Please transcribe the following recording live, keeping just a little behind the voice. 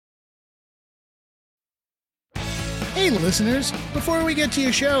Hey listeners, before we get to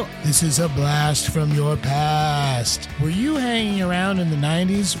your show, this is a blast from your past. Were you hanging around in the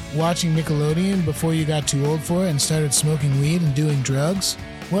 90s watching Nickelodeon before you got too old for it and started smoking weed and doing drugs?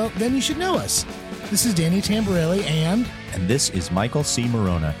 Well, then you should know us. This is Danny Tamborelli and this is Michael C.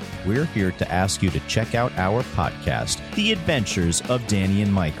 Morona. We're here to ask you to check out our podcast, The Adventures of Danny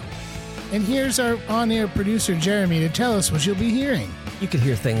and Michael. And here's our on-air producer, Jeremy, to tell us what you'll be hearing. You could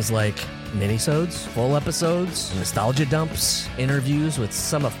hear things like minisodes, full episodes, nostalgia dumps, interviews with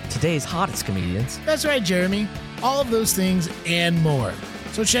some of today's hottest comedians. That's right, Jeremy. All of those things and more.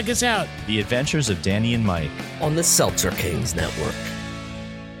 So check us out. The Adventures of Danny and Mike. On the Seltzer Kings Network.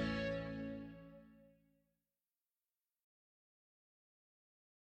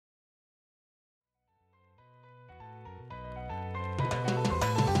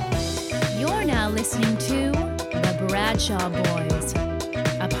 You're now listening to The Bradshaw Boys,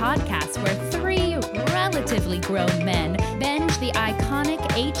 a podcast where three relatively grown men binge the iconic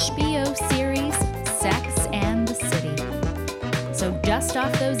HBO series Sex and the City. So dust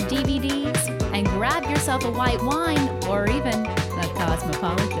off those DVDs and grab yourself a white wine or even a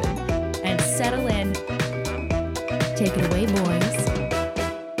Cosmopolitan and settle in. Take it away, boys.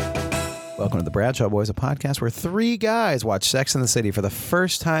 Welcome to the Bradshaw Boys, a podcast where three guys watch Sex and the City for the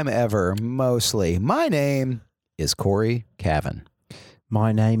first time ever, mostly. My name is Corey Cavan.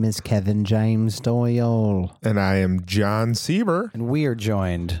 My name is Kevin James Doyle. And I am John Sieber. And we are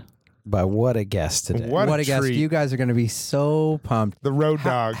joined by what a guest today. What a guest. treat. You guys are going to be so pumped. The road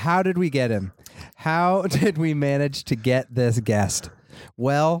dog. How did we get him? How did we manage to get this guest?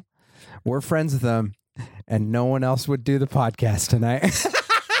 Well, we're friends with him, and no one else would do the podcast tonight.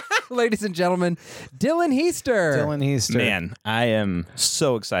 Ladies and gentlemen, Dylan Hiester. Dylan Hiester. Man, I am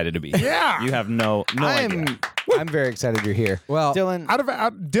so excited to be here. Yeah. You have no idea. I'm very excited you're here. Well, Dylan,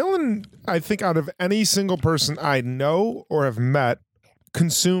 Dylan, I think out of any single person I know or have met,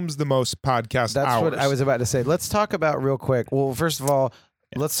 consumes the most podcast that's hours. what I was about to say. Let's talk about real quick. Well, first of all,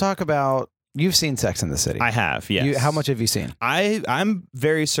 let's talk about, you've seen Sex and the City. I have, yes. How much have you seen? I'm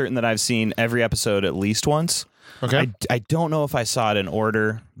very certain that I've seen every episode at least once. Okay. I don't know if I saw it in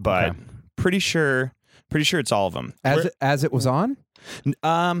order, but pretty sure it's all of them. as it was on?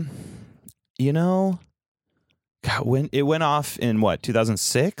 You know, God, when it went off in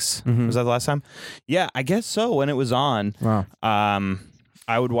 2006? Mhm. Was that the last time? Yeah, I guess so. When it was on, Wow.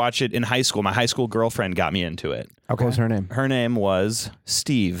 I would watch it in high school. My high school girlfriend got me into it. What was her name? Her name was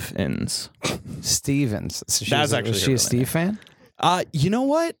Stevens. Stevens. So That's actually was her she a real Steve name. fan? You know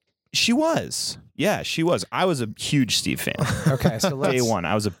what? She was. Yeah, she was. I was a huge Steve fan. Okay, so let's... Day one,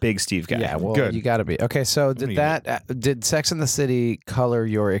 I was a big Steve guy. Yeah, well, Good. you got to be. Okay, so did Sex and the City color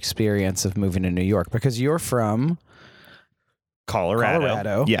your experience of moving to New York? Because you're from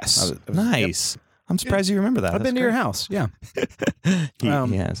Colorado. Yes. I was- Nice. I'm surprised you remember that. I've been to your house. Yeah, He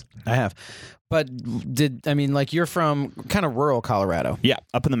has. I have. But you're from kind of rural Colorado. Yeah,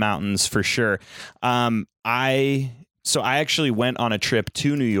 up in the mountains for sure. I actually went on a trip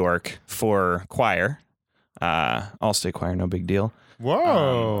to New York for choir. All-state choir, no big deal.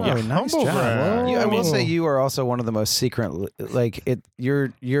 Whoa. Yeah, nice humble job. brag. I will say you are also one of the most secret,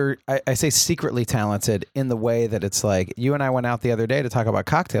 I say secretly talented in the way that it's like, you and I went out the other day to talk about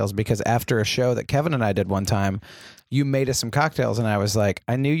cocktails because after a show that Kevin and I did one time, you made us some cocktails and I was like,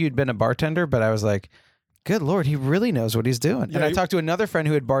 I knew you'd been a bartender, but I was like, good Lord, he really knows what he's doing. Yeah, and I talked to another friend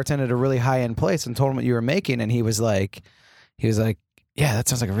who had bartended at a really high-end place and told him what you were making, and he was like, yeah, that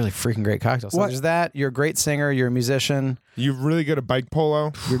sounds like a really freaking great cocktail. So there's that. You're a great singer. You're a musician. You're really good at bike polo.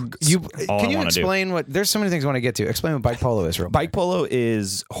 All Can I you wanna do. explain what? There's so many things I want to get to. Explain what bike polo is, real quick. Bike polo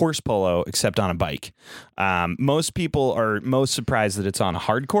is horse polo, except on a bike. Most people are most surprised that it's on a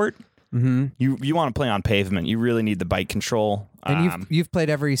hard court. Mm-hmm. You want to play on pavement. You really need the bike control. And you've played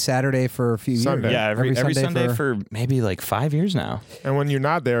every Saturday for a few Sunday. years. Yeah, every Sunday for maybe like 5 years now. And when you're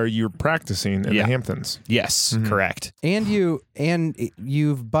not there, you're practicing in the Hamptons. Yes, correct. And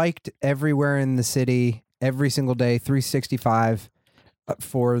you've biked everywhere in the city every single day, 365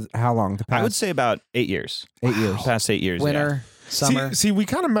 for how long? The past I would say about 8 years. 8 years. Past 8 years. Winter, summer. See, we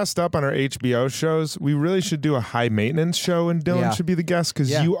kind of messed up on our HBO shows. We really should do a high maintenance show, and Dylan Yeah. should be the guest because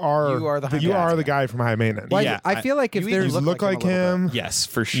Yeah. you are the guy from high maintenance. Well, Yeah, I feel like if you there's You look like him. Yes,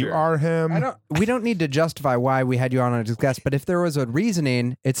 for sure. You are him. we don't need to justify why we had you on as a guest, but if there was a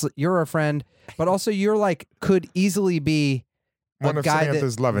reasoning, it's you're a friend, but also you're like could easily be One of guy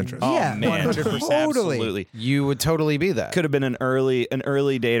Samantha's love interests. Oh, Yeah, man. 100%. Absolutely. You would totally be that. Could have been an early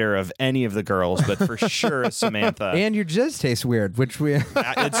dater of any of the girls, but for sure Samantha. And your jizz tastes weird, which we.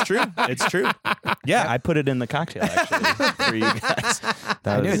 It's true. It's true. Yeah, I put it in the cocktail actually for you guys.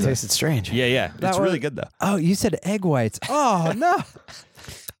 I knew it tasted strange. Yeah. That It's really was- good though. Oh, you said egg whites. Oh no.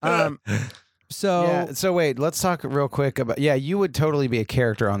 So Yeah. So wait, let's talk real quick about. Yeah, you would totally be a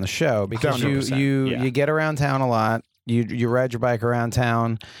character on the show because you 100%, yeah. you get around town a lot. You ride your bike around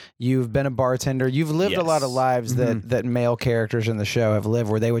town. You've been a bartender. You've lived a lot of Yes. lives that male characters in the show have lived,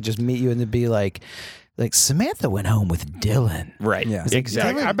 where they would just meet you and they'd be like Samantha went home with Dylan. Right. Yeah.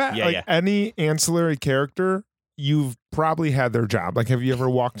 Exactly. I bet Yeah. any ancillary character, you've probably had their job. Like, have you ever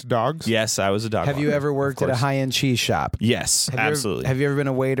walked dogs? Yes, I was a dog. Have you walker, ever of worked at a course. high-end cheese shop? Yes, absolutely. Have you ever been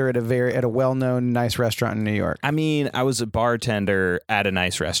a waiter at a well-known nice restaurant in New York? I mean, I was a bartender at a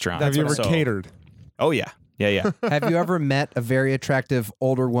nice restaurant. Have you ever So- catered? Oh yeah. Yeah. have you ever met a very attractive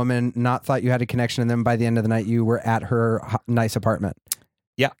older woman, not thought you had a connection, and then by the end of the night you were at her nice apartment?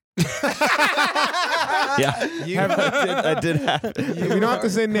 Yeah. I did have. We don't have to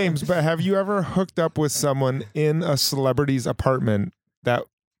say names, but have you ever hooked up with someone in a celebrity's apartment that,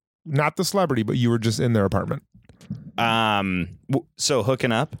 not the celebrity, but you were just in their apartment? So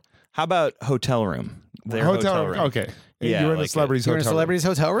hooking up. How about hotel room? Their hotel room. Okay. Yeah, you were in a like celebrity's You're in a hotel room. celebrity's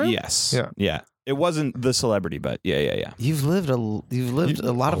hotel room? Yes. Yeah. Yeah. It wasn't the celebrity, but yeah. You've lived a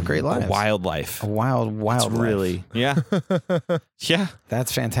lot of great lives. A wild life. A wild It's life. really. Yeah. Yeah.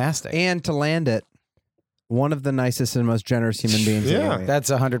 That's fantastic. And to land it, one of the nicest and most generous human beings. in Yeah. the That's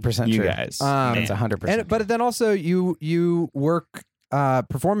 100% You true. guys. That's Man. 100%. But then also you work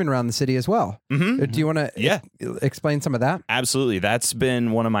performing around the city as well. Mhm. Do you want to Yeah. explain some of that? Absolutely. That's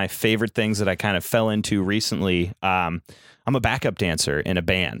been one of my favorite things that I kind of fell into recently. I'm a backup dancer in a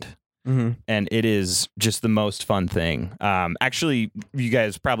band. Mm-hmm. And it is just the most fun thing. Actually, you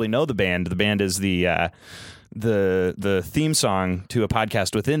guys probably know the band. The band is the theme song to a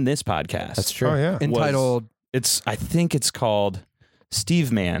podcast within this podcast. That's true. Oh, yeah. Entitled I think it's called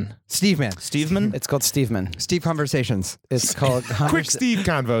Steve Man. Steve Man. Steveman? It's called Steveman. Steve Conversations. It's called Quick Steve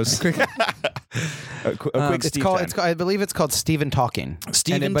convos. A quick It's Steve called. time. It's called. I believe it's called Stephen Talking.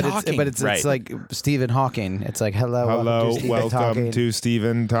 Stephen but Talking. It's Right. it's like Stephen Hawking. It's like hello, Hello, Stephen welcome Talking. to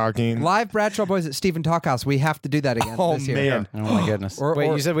Stephen Talking. Live Bradshaw Boys at Stephen Talkhouse. We have to do that again Oh, this year. man. Oh my goodness! Or- Wait,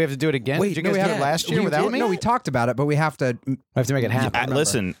 or- you said we have to do it again? Wait, Did you no, guys we do have- it last year we without did- me? No, we talked about it, but we have to. We have to make it happen.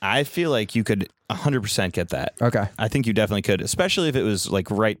 Listen, I feel like you could 100% get that. Okay. I think you definitely could, especially if it was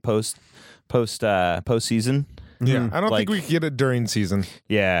like right postseason. Yeah, I don't Like- think we could get it during season.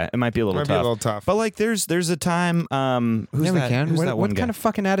 Yeah, it might be a little Might be tough. a little tough. But like, there's a time. Who's Yeah, that? we can. Who's What, that what one kind guy? of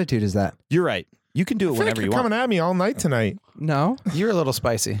fucking attitude is that? You're right. You can do it I feel like whenever you're you want. coming at me all night tonight. No, You're a little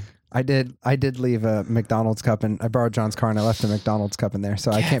spicy. I did leave a McDonald's cup, and I borrowed John's car, and I left a McDonald's cup in there,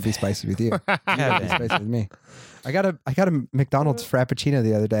 so I can't be spicy with you. You can't be spicy with me. I got a McDonald's Frappuccino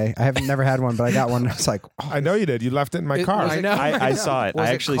the other day. I have never had one, but I got one. I was like, oh, I know you did. You left it in my car. was it- I saw it. Was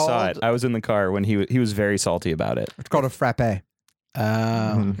I it actually saw it. called- I was in the car when he was very salty about it. it's called a frappe.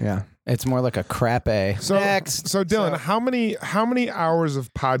 Yeah. It's more like a crappe. So, Next. so Dylan, how many hours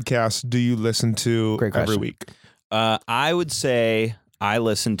of podcasts do you listen to Great every question. week? I would say I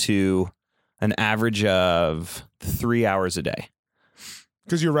listen to an average of 3 hours a day.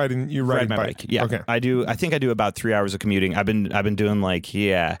 Because you're riding Ride my bike. Yeah, Okay. I do. I think I do about 3 hours of commuting. I've been doing like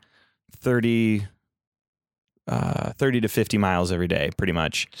 30 to 50 miles every day, pretty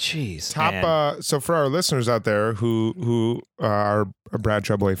much. Jeez. Top. So for our listeners out there who are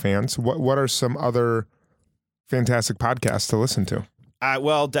Bradshaw Boy fans, what are some other fantastic podcasts to listen to?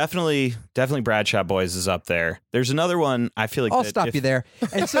 Well, definitely Bradshaw Boys is up there. There's another one. I feel like I'll that stop if- you there.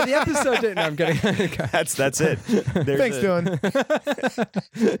 And so the episode didn't. No, I'm kidding. That's it. There's Thanks, a-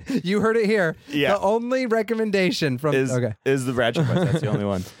 Dylan. You heard it here. Yeah. The only recommendation from Is the Bradshaw Boys. That's the only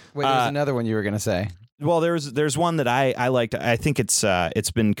one. Wait, there's another one you were gonna say. Well, there's one that I liked. I think it's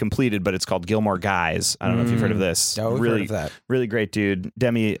been completed, but it's called Gilmore Guys. I don't know if you've heard of this. Oh, we've really, heard of that. Really great dude.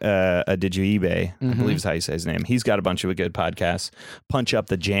 Demi Adijuibe, I believe is how you say his name. He's got a bunch of good podcasts. Punch Up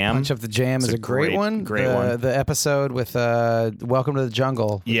the Jam. Punch Up the Jam It's is a a great one. great the, one. The episode with Welcome to the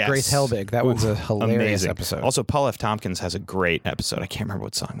Jungle. With Yes. Grace Helbig. That one's a hilarious Amazing episode. Also, Paul F. Tompkins has a great episode. I can't remember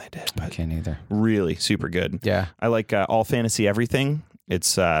what song they did, I but can't either. really super good. Yeah. I like All Fantasy Everything.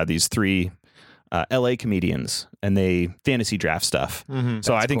 It's these three LA comedians, and they fantasy draft stuff.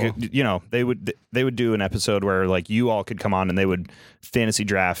 So I think they would do an episode where like you all could come on and they would fantasy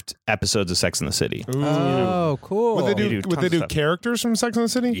draft episodes of Sex and the City. Oh, cool. Would they do do tons of stuff. characters from Sex and the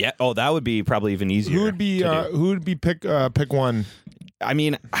City? Yeah. Oh, that would be probably even easier. Who would be to do. pick one? I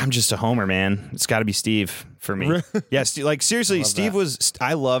mean, I'm just a homer, man. It's got to be Steve for me. Yeah, like seriously, Steve was.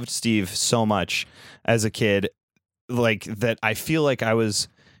 I loved Steve so much as a kid, like that. I feel like I was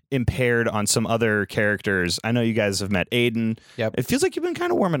impaired on some other characters. I know you guys have met Aiden. Yep. It feels like you've been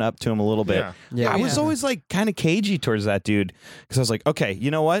kind of warming up to him a little bit. Yeah. I was always like kind of cagey towards that dude because I was like, okay,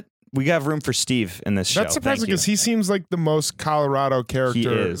 you know what? We got room for Steve in this show. That's surprising Thank you. because he seems like the most Colorado character. He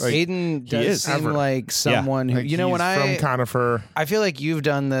is. Like, Aiden does seem Ever. like someone who, like you know, he's when from Conifer. I feel like you've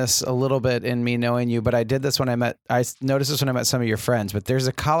done this a little bit in me knowing you, but I did this when I noticed this when I met some of your friends, but there's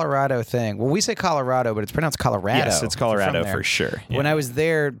a Colorado thing. Well, we say Colorado, but it's pronounced Colorado. Yes, it's if you're from Colorado there. for sure. Yeah. When I was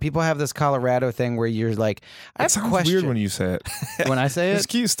there, people have this Colorado thing where you're like, I That have a sounds question. weird when you say it. When I say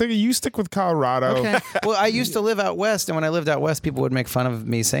it? You stick with Colorado. Okay. Well, I used to live out west, and when I lived out west, people would make fun of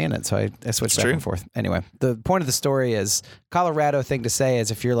me saying it, so I switched back true. and forth. Anyway, the point of the story is Colorado thing to say is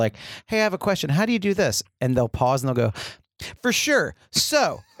if you're like, hey, I have a question. How do you do this? And they'll pause and they'll go, for sure.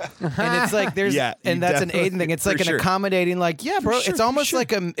 So, and it's like there's, Yeah, and you that's an definitely- Aiden thing. It's for like an sure. accommodating, like, yeah, bro. sure, It's for almost sure.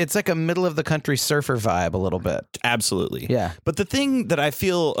 like a middle of the country surfer vibe a little bit. Absolutely. Yeah. But the thing that I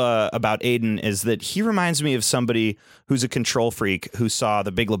feel about Aiden is that he reminds me of somebody who's a control freak who saw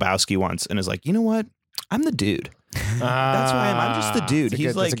The Big Lebowski once and is like, you know what? I'm the dude. That's who I am. I'm just the dude.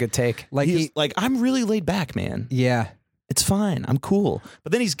 He's That's a good take. Like he's like, I'm really laid back, man. yeah. It's fine. I'm cool.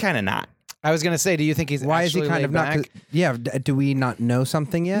 But then he's kind of not. I was gonna say, do you think he's Why is he actually kind of laid not? back? Yeah. Do we not know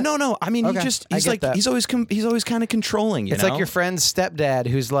something yet? No. I mean, Okay. he just I he's get like that. he's always kind of controlling. You It's know? like your friend's stepdad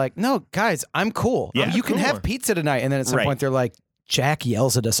who's like, no, guys, I'm cool. Yeah. You can Cool. have pizza tonight. And then at some Right. point they're like, Jack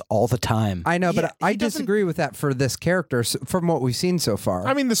yells at us all the time. I know, Yeah, but I he doesn't- disagree with that for this character from what we've seen so far.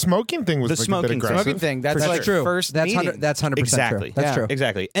 I mean, the smoking thing was The like a smoking bit thing. aggressive. Smoking thing. That's For like sure. first that's meeting. that's 100% Exactly. true. That's Yeah. true.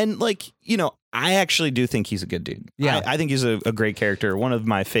 Exactly. And like, you know, I actually do think he's a good dude. Yeah. I think he's a great character. One of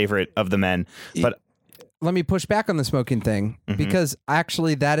my favorite of the men. But Let me push back on the smoking thing because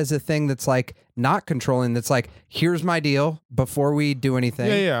actually that is a thing that's like not controlling. That's like, here's my deal before we do anything.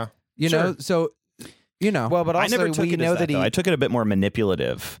 Yeah. You know, so you know. Well, but I also never took we it know as that he. though. I took it a bit more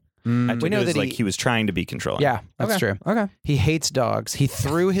manipulative. I took We know it as that like he was trying to be controlling. Yeah, that's Okay. true. Okay. He hates dogs. He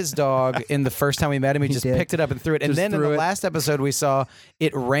threw his dog in the first time we met him. He just did. picked it up and threw it. And Just then in threw the it. last episode we saw,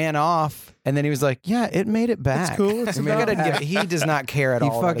 it ran off. And then he was like, yeah, it made it back. cool. It's You about gotta back. give- he does not care at He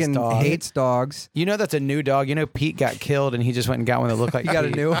all about his fucking dog. hates dogs. You know that's a new dog. You know Pete got killed and he just went and got one that looked like He got a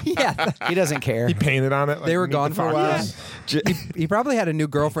Pete. new yeah. He doesn't care. He painted on it. Like They were Meet gone the for a while. Fockers. He probably had a new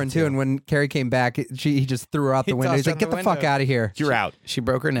girlfriend too, and when Carrie came back, he just threw her out the window. He's tossed like, out "Get the the fuck window." out of here!" You're out. She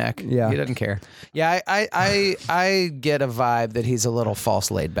broke her neck. Yeah. He doesn't care. Yeah, I get a vibe that he's a little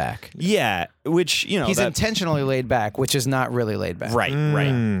false laid back. Yeah. Which, you know, He's that- intentionally laid back, which is not really laid back. right.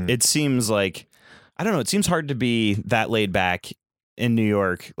 It seems like, I don't know. It seems hard to be that laid back in New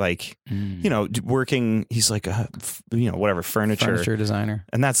York, like, you know, working, he's like a, whatever, Furniture designer.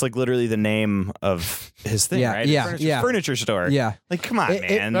 And that's like literally the name of his thing, Yeah, right? yeah. Furniture store. Yeah. Like, come on,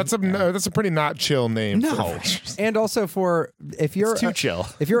 man. That's a pretty not chill name. No. And also for if you're It's too chill.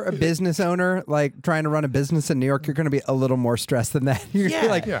 if you're a business owner, like trying to run a business in New York, you're going to be a little more stressed than that. You're gonna be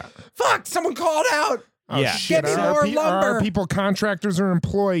like, Yeah. "Fuck! Someone called out." Oh, Yeah. shit. Get me Are more are lumber. our people contractors or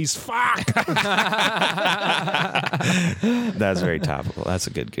employees? Fuck. That's very topical. That's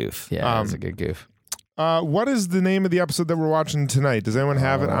a good goof. Yeah, that's a good goof. What is the name of the episode that we're watching tonight? Does anyone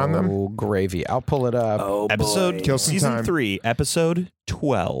have it on them? Oh, gravy. I'll pull it up. Oh, Episode Kill some season time. 3, episode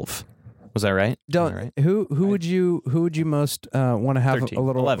 12. Was that right? Don't Right. who would you most want to have 13, a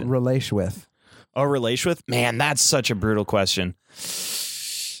little 11. relation with? Oh, relation with? Man, that's such a brutal question.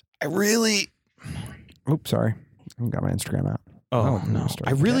 I really. Oops, sorry, I got my Instagram out. Oh, Oh, no. sorry.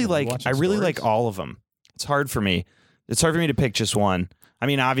 I really Yeah, like. watching I really stories. like all of them. It's hard for me. It's hard for me to pick just one. I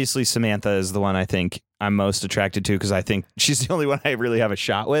mean, obviously Samantha is the one I think I'm most attracted to because I think she's the only one I really have a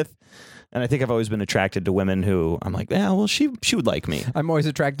shot with. And I think I've always been attracted to women who I'm like, yeah, well, she would like me. I'm always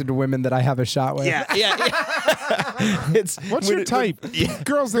attracted to women that I have a shot with. Yeah. It's What's your type? Yeah.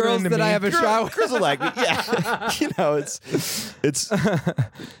 Girls that, are Girls into that me. I have a shot with. Girls will like me. Yeah. You know, it's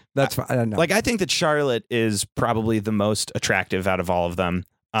That's fine. I don't know. like I think that Charlotte is probably the most attractive out of all of them.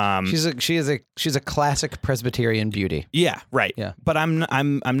 she's a classic Presbyterian beauty. Yeah, right. Yeah. But I'm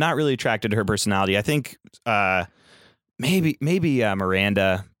not really attracted to her personality. I think maybe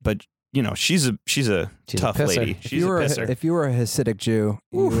Miranda, but you know, she's a tough pisser. lady. if She's you were a pisser. if you were a Hasidic Jew,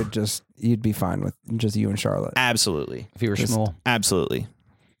 you'd be fine with just you and Charlotte. Absolutely. If you were Shmuel. Absolutely.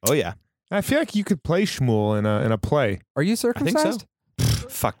 Oh yeah. I feel like you could play Shmuel in a play. Are you I think circumcised? so.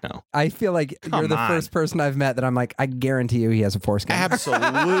 Fuck no. I feel like you're the on. first person I've met that I'm like, I guarantee you he has a foreskin.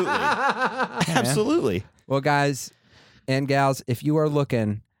 Absolutely. Absolutely. Well, guys and gals, if you are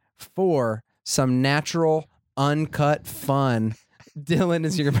looking for some natural, uncut fun Dylan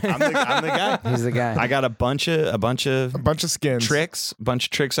is your man. I'm the guy. He's the guy. I got a bunch of skins. tricks,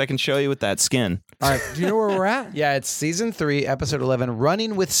 I can show you with that skin. All right, do you know where we're at? Yeah, it's season 3, episode 11,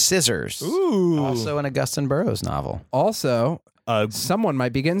 Running with Scissors. Ooh. Also an Augustin Burroughs novel. Also, someone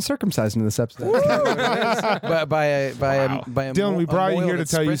might be getting circumcised in this episode. But by a Dylan, we brought you here to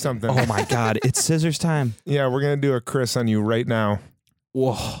tell you something. Oh my God, it's scissors time. Yeah, we're gonna do a Chris on you right now.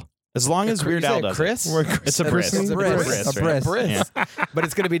 Whoa. As long as Weird Al does Chris? It's a bris. It's a bris. right? A bris. Yeah. But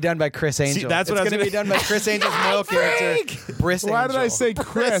it's going to be done by Chris Angel. See, that's what I was going to be done by Chris Angel's male character, Briss Why Angel. did I say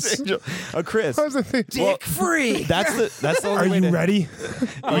Chris? A Chris. What was the thing? Dick free. That's the only Are way you to, ready?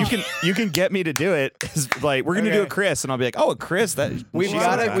 you can get me to do it. Like we're gonna do a Chris, and I'll be like, oh, a Chris. We've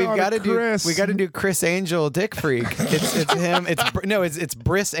got to do Chris Angel Dick Freak. It's him. It's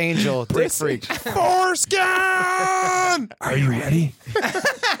Briss Angel Dick Freak. Foreskin! Are you ready?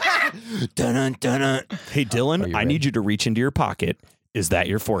 Dun, dun, dun. Hey Dylan, I need you to reach into your pocket. Is that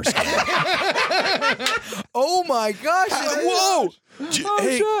your foreskin? Oh my gosh! Whoa!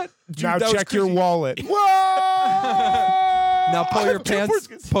 Hey, Now check your wallet. Now pull your pants.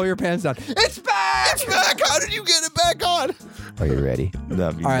 Pull your pants down. It's back. It's back. How did you get it back on? Are you ready?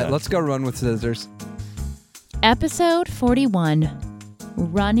 All right, let's go run with scissors. Episode 41,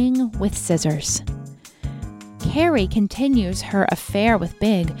 Running with Scissors. Carrie continues her affair with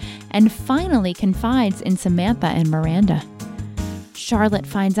Big and finally confides in Samantha and Miranda. Charlotte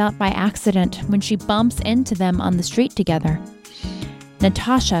finds out by accident when she bumps into them on the street together.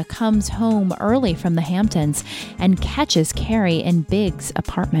 Natasha comes home early from the Hamptons and catches Carrie in Big's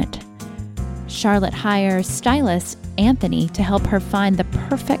apartment. Charlotte hires stylist Anthony to help her find the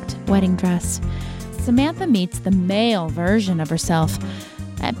perfect wedding dress. Samantha meets the male version of herself,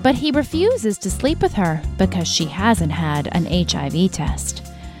 but he refuses to sleep with her because she hasn't had an HIV test.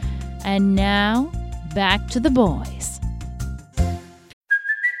 And now, back to the boys.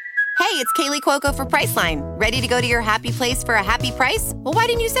 Hey, it's Kaylee Cuoco for Priceline. Ready to go to your happy place for a happy price? Well, why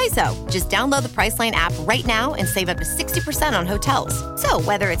didn't you say so? Just download the Priceline app right now and save up to 60% on hotels. So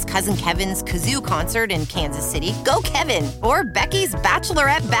whether it's Cousin Kevin's Kazoo Concert in Kansas City, go Kevin, or Becky's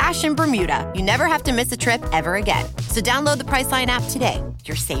Bachelorette Bash in Bermuda, you never have to miss a trip ever again. So download the Priceline app today.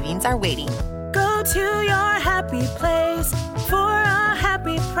 Your savings are waiting. Go to your happy place for a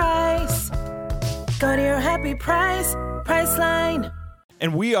happy price. Go to your happy price, Priceline.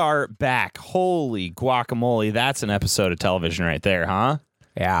 And we are back. Holy guacamole. That's an episode of television right there, huh?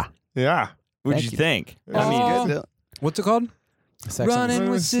 Yeah. Yeah. What'd you think? I mean, good. What's it called? Running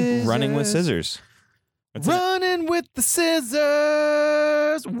with Scissors. Running with scissors. Running with the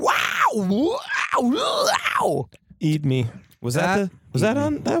scissors. Wow. Wow. Eat me. Was that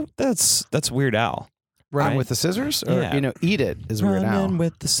on? That's Weird Al. Running Right. with the scissors? Or, Yeah. Eat It is Weird Al. Running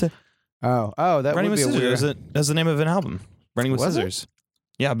with the scissors. Oh, that Running would with be a weird. Scissors. That's the name of an album. Running with Was it? Scissors.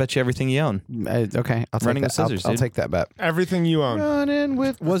 Yeah, I bet you everything you own. Okay, I'll take Running that. with scissors, I'll dude. take that bet. Everything you own. Running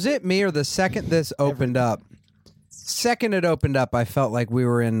with. Was it me or the second this opened up? Second it opened up, I felt like we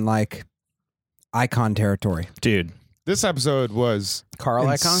were in like icon territory. Dude. This episode was Carl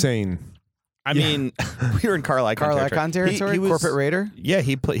Icon? insane. I mean, we were in Carl Icon Carl territory. Icon territory? He was, Corporate Raider? Yeah,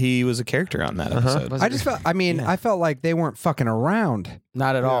 he was a character on that episode. Was I it- just felt. I mean, Yeah. I felt like they weren't fucking around.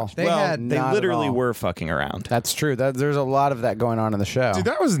 Not at all. They well, had they not at literally all. were fucking around. That's true. There's a lot of that going on in the show. Dude,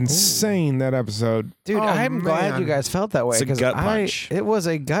 that was insane, that episode. Dude, Oh, I'm glad man. you guys felt that way It's a because gut punch. It was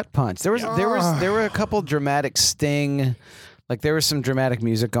a gut punch. There were a couple dramatic sting, like there was some dramatic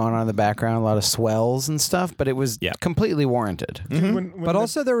music going on in the background, a lot of swells and stuff, but it was completely warranted. Dude, when But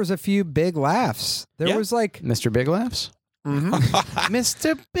also there was a few big laughs. There Yeah. was like Mr. Big Laughs,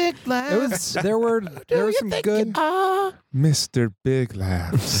 Mr. Big Laughs. it was there were some good. Mr. Big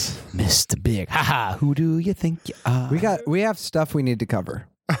Laughs. Mr. Big. Haha. Who do you think you are? We have stuff we need to cover.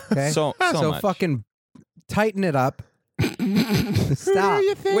 Okay, So much. fucking tighten it up. Stop. Who do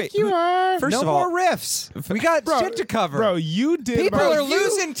you think Wait, you are? First no of all, more riffs. We got Bro, shit to cover. Bro, you did People about, are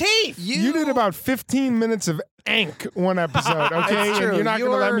losing teeth. You did about 15 minutes of Ank one episode, okay? It's true. And you're not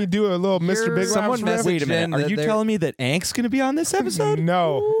going to let me do a little Mr. Big someone Laughs riff? messaged wait a minute. in Are that you they're- telling me that Ank's going to be on this episode?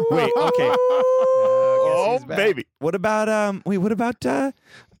 No. Wait, okay. Oh, Oh, baby. What about oh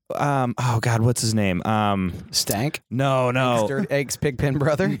God, what's his name? Stank. No. Mr. Egg's Pigpen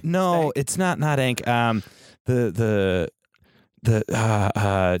brother. No, it's not Ank. The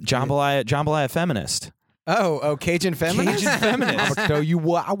jambalaya feminist. Oh, Cajun feminist. I'm gonna tell you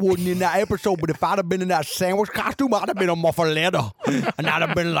what, I wasn't in that episode, but if I'd have been in that sandwich costume, I'd have been a muffaletta, and I'd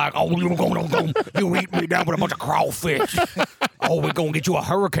have been like, "Oh, you eat me down with a bunch of crawfish. Oh, we're gonna get you a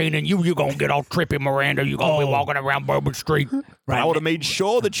hurricane, and you're gonna get all trippy, Miranda. You're gonna be walking around Bourbon Street." But I would have made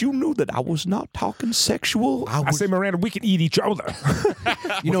sure that you knew that I was not talking sexual. I say, Miranda, we can eat each other.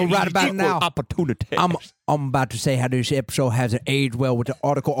 You know, right about Equal now, opportunity. I'm about to say how this episode hasn't aged well with the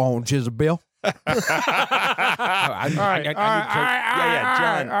article on Jezebel. All right,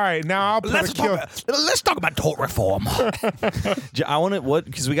 John. All right, now I'll put a kill. Let's talk about tort reform. I want to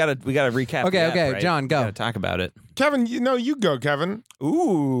because we gotta recap. Okay, the app, okay, right? John, go. We gotta talk about it. Kevin, you go, Kevin.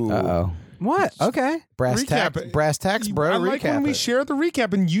 Ooh. Uh-oh. What? Okay. Brass Recap tacks, it. brass tacks, bro. I like when we share the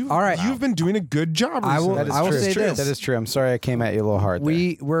recap, and All right. you've been doing a good job. I will- recently. That is I will true. say this. That is true. I'm sorry I came at you a little hard.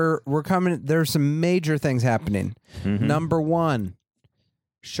 there. We're coming. There's some major things happening. Mhm. Number one,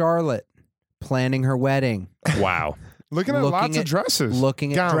 Charlotte planning her wedding. Wow. Looking at lots of dresses.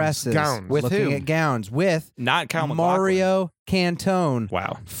 Looking at Gowns, dresses. Gowns. With looking who? at gowns with Not Kyle MacLachlan. Mario Cantone.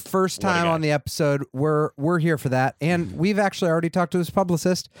 Wow. First What a time guy. on the episode. We're here for that, and we've actually already talked to his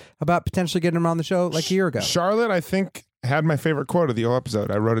publicist about potentially getting him on the show like a year ago. Charlotte, I think, had my favorite quote of the whole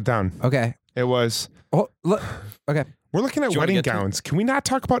episode. I wrote it down. Okay. It was, Oh, look. Okay. we're looking at Do you wanna wedding get to it? gowns. Can we not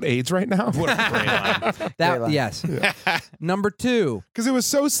talk about AIDS right now? What a great line. That line. yes. Number two. Because it was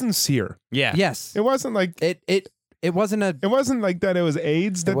so sincere. Yeah. Yes. It wasn't like It wasn't a. it wasn't like that. It was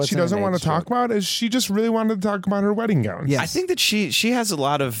AIDS that she wasn't doesn't an want to AIDS talk joke. about. Is she just really wanted to talk about her wedding gowns? Yes. I think that she has a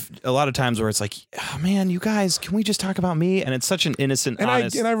lot of times where it's like, oh, man, you guys, can we just talk about me? And it's such an innocent, And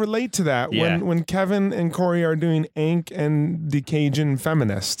honest. I relate to that Yeah. when Kevin and Corey are doing Ank and the Cajun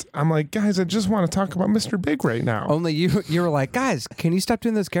feminist. I'm like, guys, I just want to talk about Mr. Big right now. Only you were like, guys, can you stop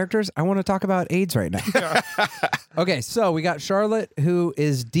doing those characters? I want to talk about AIDS right now. Okay, so we got Charlotte, who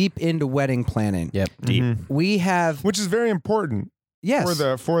is deep into wedding planning. Yep. deep. We have Which is very important yes,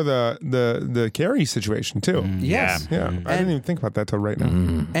 for the Carrie situation too. yes, Yeah, I didn't even think about that till right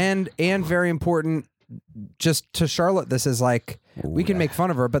now. and very important. Just to Charlotte, this is like we can make fun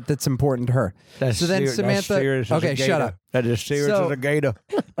of her, but that's important to her. So then Samantha, okay, shut up. That is serious So- as a gator.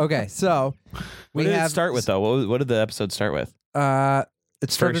 Okay, so What we did have it start with, though? What did the episode start with? It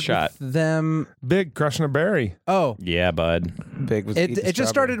started shot. with them. Big crushing a berry. Oh, Yeah, bud. Big was it eating just strawberry.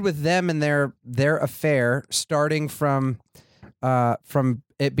 started with them and their affair, starting from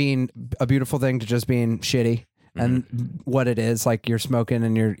it being a beautiful thing to just being shitty and what it is, like you're smoking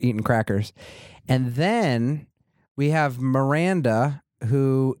and you're eating crackers. And then we have Miranda,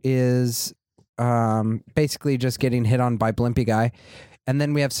 who is basically just getting hit on by Blimpy guy. And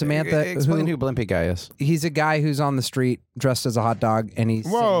then we have Samantha, Explain who Blimpy guy is. he's a guy who's on the street dressed as a hot dog, and he's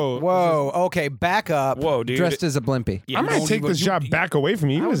Whoa. Okay, back up. Whoa, dude. dressed as a Blimpy. I might take this job back away from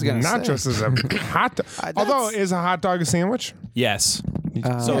you. He I was was gonna not say. just as a hot dog. Although, is a hot dog a sandwich? Yes.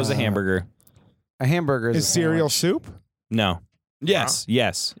 So is a hamburger. A hamburger is Is a cereal sandwich. soup? No. Yes.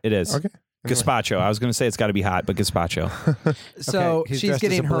 Yes, it is. Okay. Gazpacho. I was going to say it's got to be hot, but gazpacho. So Okay, he's she's dressed as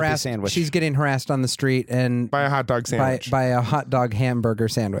getting a Blimpy harassed. sandwich. She's getting harassed on the street and By a hot dog sandwich. by a hot dog hamburger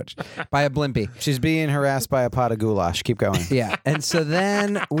sandwich by a Blimpy. She's being harassed by a pot of goulash. Keep going. Yeah, and so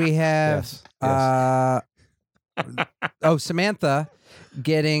then we have Yes, Samantha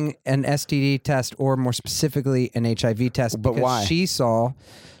getting an STD test, or more specifically an HIV test. But because why?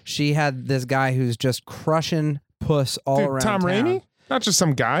 She had this guy who's just crushing puss all Dude, around Tom town. Raimi? Not just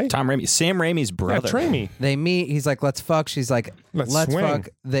some guy. Tom Raimi. Sam Raimi's Yeah, brother. Raimi. They meet. He's like, "Let's fuck." She's like, Let's "Let's swing." fuck."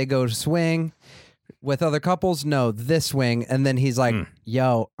 They go to swing with other couples. No, this swing. And then he's like,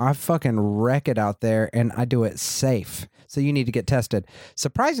 "Yo, I fucking wreck it out there, and I do it safe. So you need to get tested."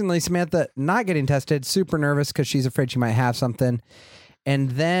 Surprisingly, Samantha not getting tested, super nervous because she's afraid she might have something.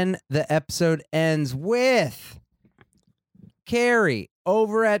 And then the episode ends with Carrie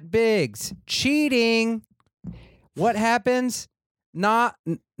over at Biggs cheating. What happens? Nadia?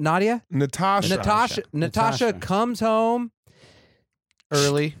 Natasha. Natasha comes home,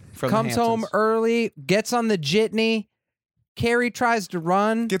 Early from the comes home Hansons. early, gets on the jitney. Carrie tries to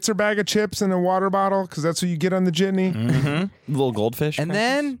run, Gets her bag of chips and a water bottle because that's what you get on the jitney. Mm-hmm. Little goldfish. and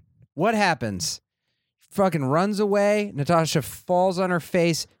then what happens? Fucking runs away. Natasha falls on her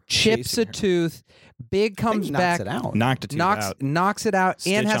face, chips a tooth. Big comes knocks back, it out. knocked a tooth out. knocks it out,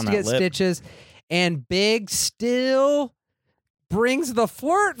 Stitch and has on to that get lip. stitches. And Big still brings the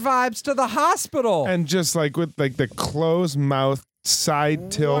flirt vibes to the hospital. And just like with like the closed mouth side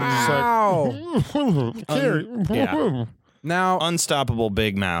tilt. Wow. Just like, Carrie. yeah. Now, Unstoppable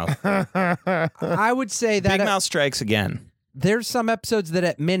Big Mouth. I would say that Big Mouth strikes again. there's some episodes that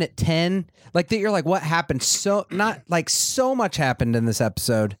at minute 10, like that you're like, what happened? So not like so much happened in this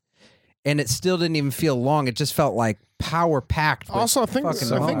episode. and it still didn't even feel long. It just felt like power packed. Also, I think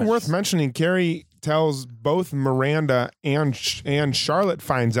worth mentioning, Carrie tells both Miranda and Charlotte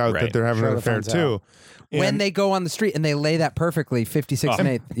finds out that they're having an affair too. When they go on the street and they lay that perfectly, 56 and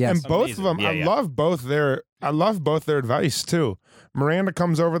 8th. Yes. And both of them, I love both their advice too. Miranda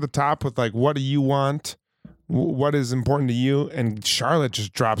comes over the top with like, what do you want? What is important to you? And Charlotte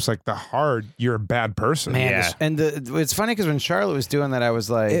just drops like the hard, you're a bad person. Man, and it's funny because when Charlotte was doing that, I was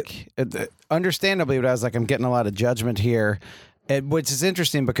like, understandably, but I was like, I'm getting a lot of judgment here. Which is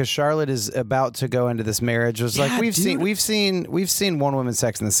interesting because Charlotte is about to go into this marriage. It was like we've seen One Woman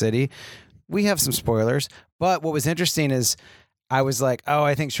Sex in the City. We have some spoilers, but what was interesting is I was like, oh,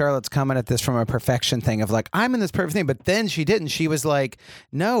 I think Charlotte's coming at this from a perfection thing of like, I'm in this perfect thing. But then she didn't. She was like,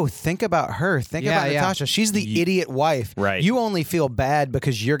 no, think about her. Think about Natasha. She's the idiot wife. Right. You only feel bad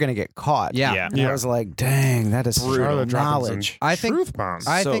because you're going to get caught. Yeah. And I was like, dang, that is brutal knowledge. I think truth bombs.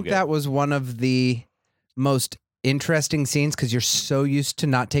 I think that was one of the most interesting scenes because you're so used to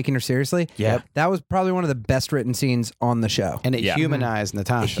not taking her seriously. Yep. That was probably one of the best written scenes on the show. And it humanized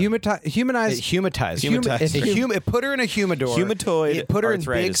Natasha. It put her in a humidor. Humatoid. It put her in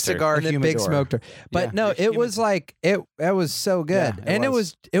big cigar and humidor. Big smoked her. But no, it was like it was so good. Yeah,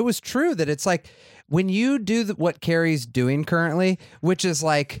 it was true that it's like when you do what Carrie's doing currently, which is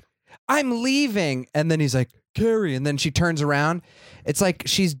like, I'm leaving, and then he's like, Carrie, and then she turns around. It's like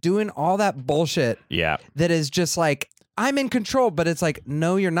she's doing all that bullshit. Yeah. That is just like, I'm in control, but it's like,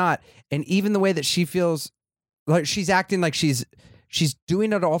 no, you're not. And even the way that she feels like she's acting like she's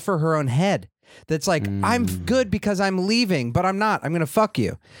doing it all for her own head. That's like, I'm good because I'm leaving, but I'm not. I'm going to fuck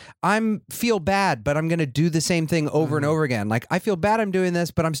you. I'm feel bad, but I'm going to do the same thing over and over again. Like, I feel bad I'm doing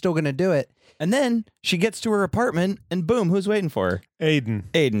this, but I'm still going to do it. And then she gets to her apartment, and boom, who's waiting for her?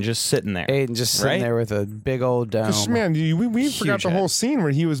 Aiden just sitting there. Aiden just sitting there with a big old dome. Man, we forgot the whole scene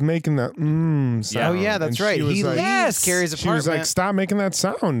where he was making that sound. Oh yeah, that's right. He leaves Carrie's apartment. She was like, "Stop making that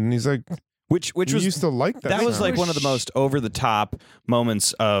sound," and he's like, Which was used to like that. That was like one of the most over the top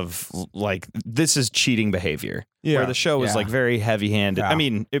moments of like, this is cheating behavior. Yeah. Where the show was like very heavy handed. I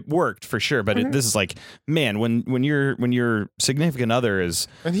mean, it worked for sure, but this is like, man, when your significant other is,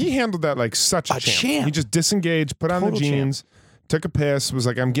 and he handled that like such a champ. He just disengaged, put on the jeans, took a piss, was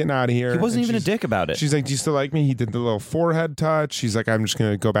like, I'm getting out of here. He wasn't even a dick about it. She's like, do you still like me? He did the little forehead touch. She's like, I'm just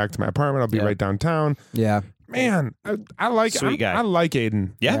gonna go back to my apartment. I'll be right downtown. Yeah, man, I like Sweet guy. I like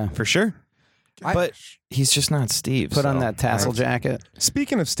Aiden. Yeah, for sure. But he's just not Steve. Put on that tassel jacket.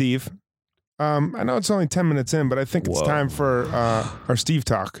 Speaking of Steve, I know it's only 10 minutes in, but I think it's time for our Steve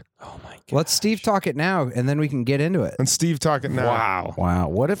talk. Oh my God. Let's Steve talk it now, and then we can get into it. And Steve talk it now. Wow.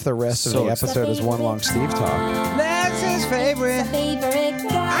 What if the rest of the episode is one long Steve talk? That's his favorite.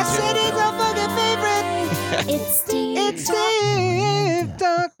 I said it's a fucking favorite. It's Steve. It's Steve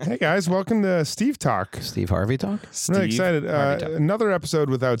talk. Hey guys, welcome to Steve Talk. Steve Harvey talk? I'm really excited. Another episode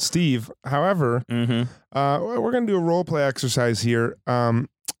without Steve. However, we're going to do a role play exercise here.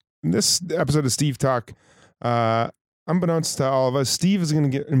 This episode of Steve Talk, unbeknownst to all of us, Steve is going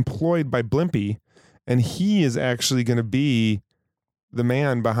to get employed by Blimpie, and he is actually going to be the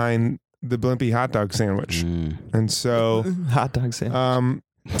man behind the Blimpie hot dog sandwich. And so, hot dog sandwich.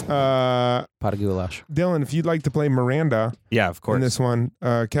 Pot of goulash. Dylan, if you'd like to play Miranda, of course. in this one,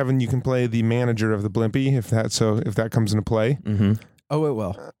 Kevin, you can play the manager of the Blimpie if that comes into play. Oh, it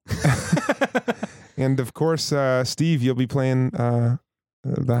will. And of course, Steve, you'll be playing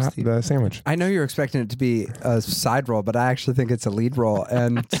the sandwich. I know you're expecting it to be a side role, but I actually think it's a lead role.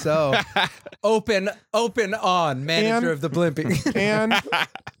 And so, open on manager of the Blimpie. And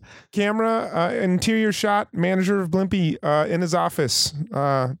camera, interior shot, manager of Blimpie in his office,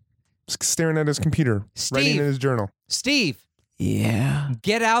 staring at his computer, writing in his journal. Steve. Yeah.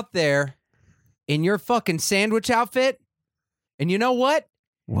 Get out there in your fucking sandwich outfit. And you know what?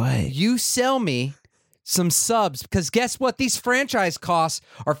 What? You sell me some subs, because guess what? These franchise costs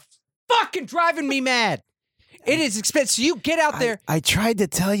are fucking driving me mad. It is expensive. You get out there. I tried to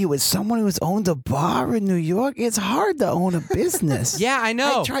tell you, as someone who's owned a bar in New York, it's hard to own a business. Yeah, I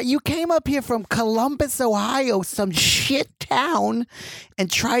know. You came up here from Columbus, Ohio, some shit town,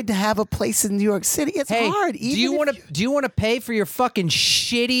 and tried to have a place in New York City. It's hard. Do you want to pay for your fucking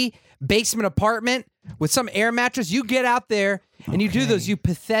shitty basement apartment with some air mattress? You get out there and you do those, you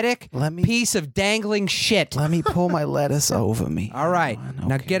pathetic piece of dangling shit. Let me pull my lettuce over me. All right.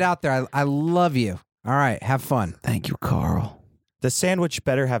 Now get out there. I love you. All right. Have fun. Thank you, Carl. The sandwich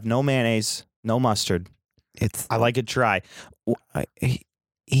better have no mayonnaise, no mustard. I like it dry.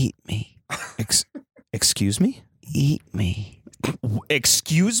 Eat me. Excuse me? Eat me.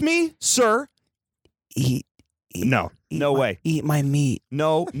 Excuse me, sir? Eat No way. Eat my meat.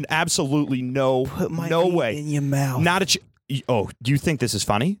 No, absolutely no. Put my no meat way. in your mouth. Not a. Oh, do you think this is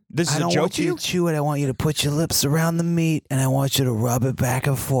funny? This is I a don't joke want to you you? to chew it. I want you to put your lips around the meat, and I want you to rub it back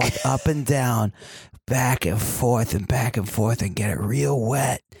and forth, up and down, back and forth, and get it real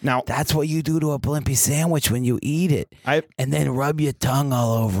wet. Now That's what you do to a Blimpie sandwich when you eat it. And then rub your tongue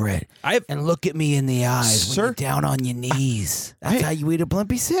all over it. And look at me in the eyes when you're down on your knees. That's how you eat a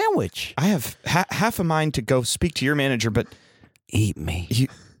Blimpie sandwich. I have half a mind to go speak to your manager, but eat me.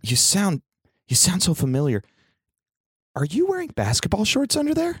 You sound so familiar. Are you wearing basketball shorts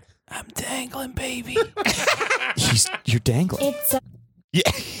under there? I'm dangling, baby. You're dangling.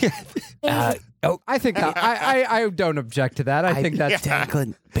 I think I don't object to that. I think that's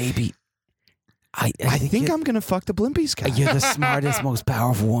dangling, baby. I think I'm gonna fuck the Blimpies guy. You're the smartest, most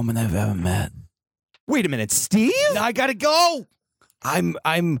powerful woman I've ever met. Wait a minute, Steve. I gotta go. I'm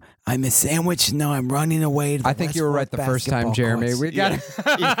a sandwich. No, I'm running away. To the I think you were right the first time, Jeremy. Courts. We got.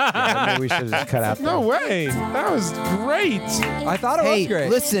 Maybe we should have just cut out. No way. That was great. I thought it was great.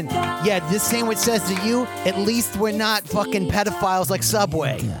 Listen. Yeah, this sandwich says to you, at least we're not fucking pedophiles like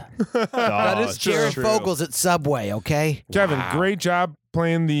Subway. That is true. Jared Fogel's at Subway, okay? Kevin, great job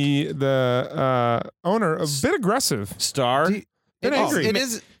playing the owner. A bit aggressive. Star. It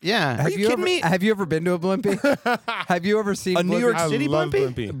is. Yeah. Have you kidding me? Have you ever been to a Blimpie? Have you ever seen a New York City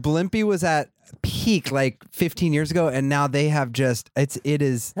Blimpie? Blimpie was at peak like 15 years ago, and now they have just it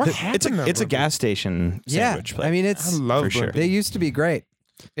is. What happened? It's a gas station sandwich place. I mean, it's I love for sure. Blimpie. They used to be great.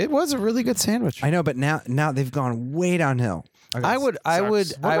 It was a really good sandwich. I know, but now they've gone way downhill. I would say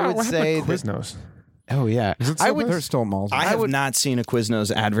that. Quiznos. Oh yeah. Is it I still would. there? They're still malls. I have not seen a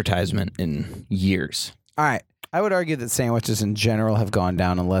Quiznos advertisement in years. All right. I would argue that sandwiches in general have gone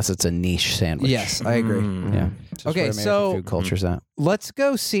down unless it's a niche sandwich. Yes, I agree. Yeah. Just Okay, where American so- food culture's at. Let's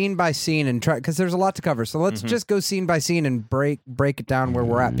go scene by scene and try because there's a lot to cover. So let's just go scene by scene and break it down where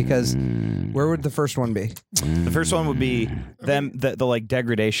we're at. Because where would the first one be? The first one would be them the like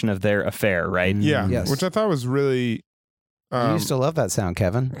degradation of their affair, right? Yeah. Yes. Which I thought was really. You used to love that sound,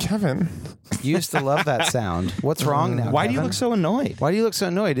 Kevin. Kevin. You used to love that sound. What's wrong now? Why do you Kevin? look so annoyed? Why do you look so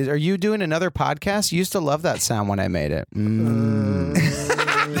annoyed? Are you doing another podcast? You used to love that sound when I made it.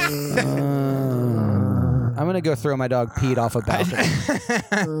 I'm gonna go throw my dog Pete off a balcony.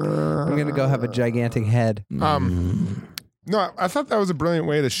 I'm gonna go have a gigantic head. No, I thought that was a brilliant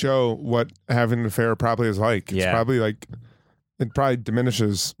way to show what having an affair probably is like. It's Yeah. probably like it probably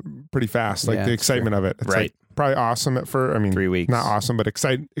diminishes pretty fast, like Yeah, the it's excitement of it. It's Right. like probably awesome at first. I mean, 3 weeks. not awesome, but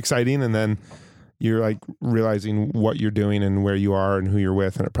exciting, and then you're like realizing what you're doing and where you are and who you're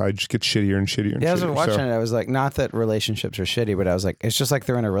with, and it probably just gets shittier and shittier and Yeah, as I shittier. was watching So- it, I was like, not that relationships are shitty, but I was like, it's just like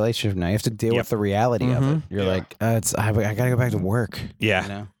they're in a relationship now. You have to deal with the reality of it. You're like, I gotta go back to work. Yeah. You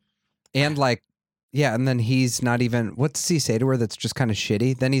know? And like, yeah, and then he's not even. What does he say to her? That's just kind of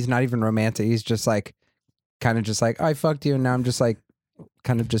shitty. Then he's not even romantic. He's just like, kind of just like, I fucked you, and now I'm just like,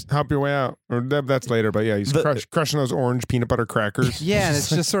 kind of just. help your way out, or that's later. But yeah, he's crushing those orange peanut butter crackers. Yeah, and it's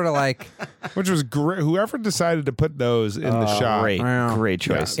just sort of like, which was great. Whoever decided to put those in the shot, Great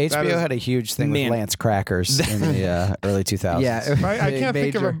choice. Yeah. HBO had a huge thing with Lance crackers in the early 2000s. yeah, I can't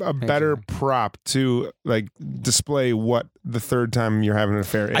think of a better prop to like display what the third time you're having an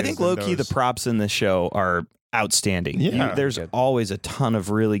affair is. I think than low key the those. props in this show are outstanding. Yeah. There's always a ton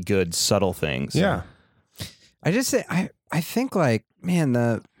of really good subtle things. Yeah. I just say I think like, man,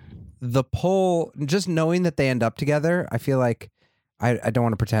 the pull, just knowing that they end up together, I feel like I don't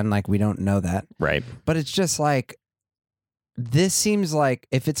want to pretend like we don't know that. Right. But it's just like, this seems like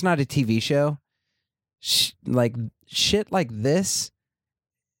if it's not a TV show, like shit like this,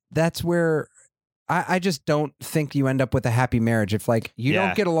 that's where I just don't think you end up with a happy marriage. If like you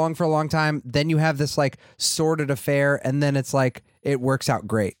don't get along for a long time, then you have this like sordid affair, and then it's like it works out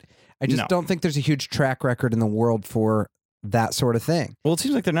great. I just don't think there's a huge track record in the world for that sort of thing. Well, it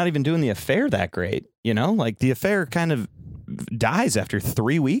seems like they're not even doing the affair that great. You know, like the affair kind of dies after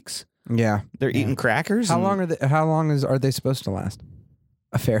 3 weeks. Yeah, They're eating crackers. How and- long are they? How long are they supposed to last?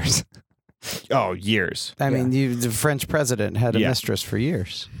 Affairs. Oh, years. I mean, the French president had a mistress for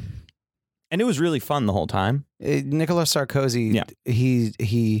years. And it was really fun the whole time. Nicolas Sarkozy,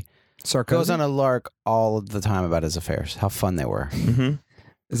 he goes on a lark all of the time about his affairs, how fun they were. Mm-hmm.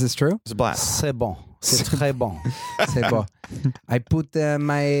 Is this true? It's a blast. C'est bon. C'est très bon. C'est bon. I put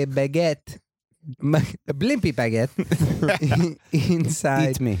my baguette, my blimpy baguette,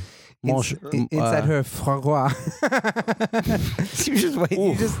 inside. Eat me. Inside her foie gras. You just wait.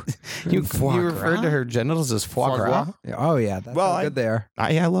 You referred to her genitals as foie gras? Oh yeah, that's how good they are.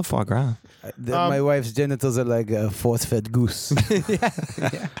 I love foie gras. My wife's genitals are like a force-fed goose.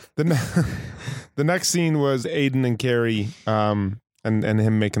 The next scene was Aiden and Carrie, and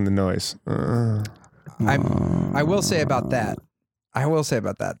him making the noise. I will say about that.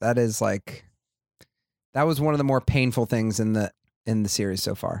 That is like, that was one of the more painful things in the series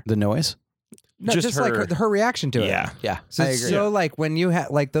so far. The noise? No, just like her reaction to it. Yeah. So, I agree. so like when you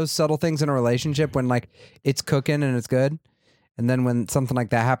have like those subtle things in a relationship, when like it's cooking and it's good, and then when something like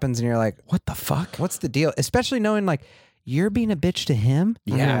that happens and you're like, what the fuck? What's the deal? Especially knowing like you're being a bitch to him.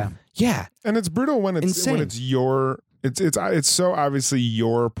 Yeah. Yeah. And it's brutal when it's your it's so obviously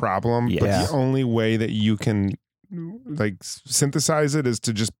your problem, but the only way that you can like synthesize it is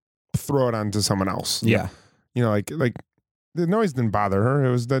to just throw it onto someone else. Yeah. You know, like the noise didn't bother her.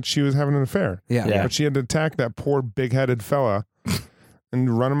 It was that she was having an affair. Yeah. But she had to attack that poor big-headed fella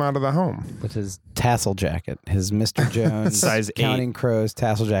and run him out of the home. With his tassel jacket, his Mr. Jones Size 8. Counting Crows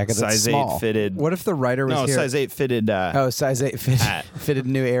tassel jacket. That's Size small. 8 fitted. What if the writer was here? Size 8 fitted. Size 8 fitted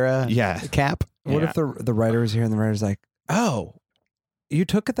New Era cap. What if the writer was here and the writer's like, oh, you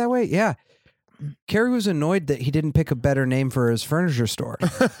took it that way? Yeah. Carrie was annoyed that he didn't pick a better name for his furniture store.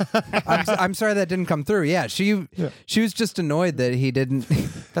 I'm sorry that didn't come through. Yeah, she was just annoyed that he didn't.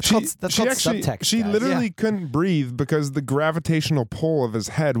 That's called subtext. She guys. literally couldn't breathe because the gravitational pull of his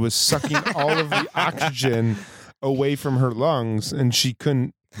head was sucking all of the oxygen away from her lungs, and she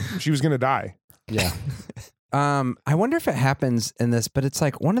was going to die. Yeah. I wonder if it happens in this, but it's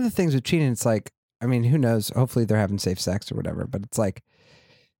like one of the things with cheating. It's like, I mean, who knows? Hopefully they're having safe sex or whatever. But it's like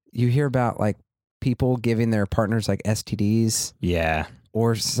you hear about like people giving their partners like STDs. Yeah.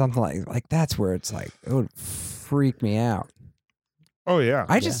 Or something like that's where it's like, it would freak me out. Oh, yeah.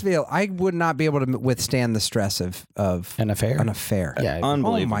 I just feel I would not be able to withstand the stress of an affair. Yeah.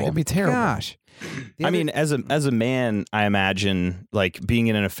 Unbelievable. Oh, It'd be terrible. Gosh. I mean, as a man, I imagine like being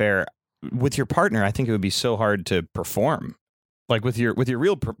in an affair with your partner, I think it would be so hard to perform. Like with your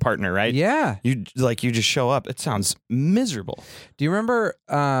real partner, right? Yeah. You just show up. It sounds miserable. Do you remember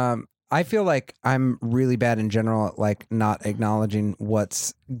I feel like I'm really bad in general at like not acknowledging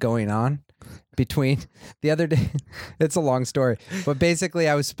what's going on between the other day. It's a long story, but basically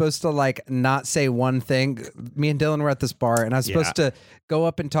I was supposed to like not say one thing. Me and Dylan were at this bar and I was supposed to go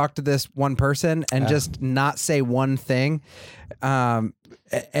up and talk to this one person and just not say one thing.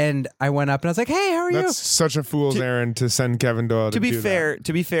 And I went up and I was like, "Hey, how are you?" That's such a fool's errand to send Kevin Doyle to be fair,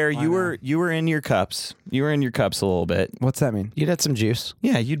 you were in your cups. You were in your cups a little bit. What's that mean? You'd had some juice.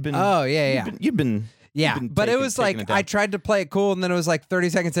 Yeah, you'd been. Oh yeah. You'd been. Yeah, but it was like I tried to play it cool, and then it was like 30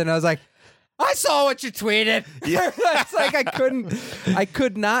 seconds in, and I was like, I saw what you tweeted. Yeah. It's like I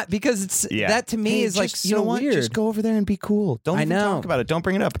could not, because it's that to me is like so you know what? weird. Just go over there and be cool. Don't even talk about it. Don't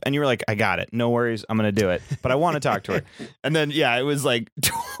bring it up. And you were like, I got it. No worries. I'm going to do it. But I want to talk to her. And then, it was like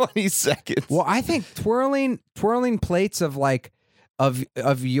 20 seconds. Well, I think twirling plates of like,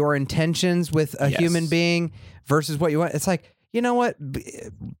 of your intentions with a human being versus what you want. It's like, you know what?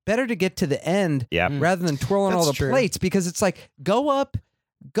 Better to get to the end rather than twirling all the plates, because it's like, go up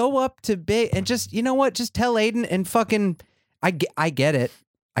to big and just, you know what? Just tell Aiden and fucking, I get it.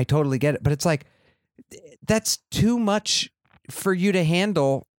 I totally get it. But it's like, that's too much for you to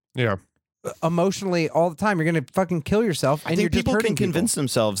handle. Yeah. Emotionally all the time. You're going to fucking kill yourself. And I think you're just people hurting can convince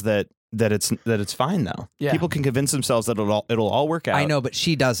themselves that it's fine though. Yeah. People can convince themselves that it'll all work out. I know, but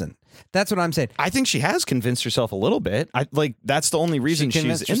she doesn't. That's what I'm saying. I think she has convinced herself a little bit. That's the only reason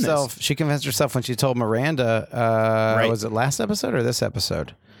she's in this. She convinced herself when she told Miranda, was it last episode or this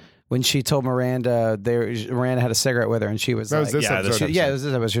episode? When she told Miranda, Miranda had a cigarette with her, and she was that like, was this episode. it was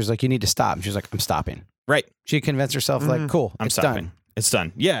this episode. She was like, you need to stop. And she was like, I'm stopping. Right. She convinced herself like, cool, I'm stopping. Done. It's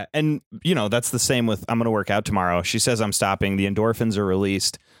done. Yeah. And, that's the same with I'm going to work out tomorrow. She says I'm stopping. The endorphins are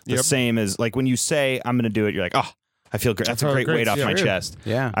released. The same as like when you say I'm going to do it, you're like, oh, I feel great. That's a great weight off my chest.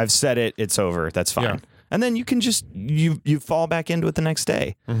 Yeah. I've said it. It's over. That's fine. Yeah. And then you can just, you fall back into it the next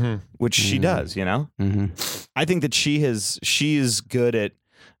day, which she does, Mm-hmm. I think that she's good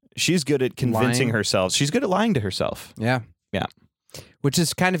at convincing herself. She's good at lying to herself. Yeah. Yeah. Which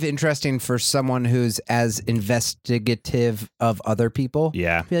is kind of interesting for someone who's as investigative of other people.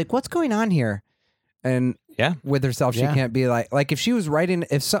 Yeah. Be like, what's going on here? And with herself, she can't be like if she was writing,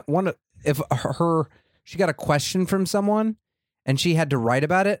 she got a question from someone and she had to write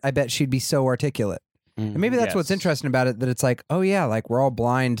about it, I bet she'd be so articulate. And maybe that's what's interesting about it, that it's like, oh yeah, like we're all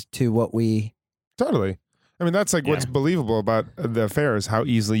blind to what we... Totally. I mean, that's like what's believable about the affair is how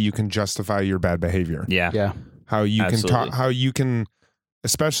easily you can justify your bad behavior. Yeah. Yeah. How you can talk, how you can,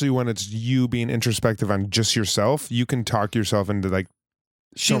 especially when it's you being introspective on just yourself, you can talk yourself into like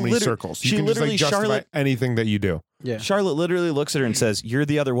so many circles. You can just like justify anything that you do. Yeah. Charlotte literally looks at her and says, "You're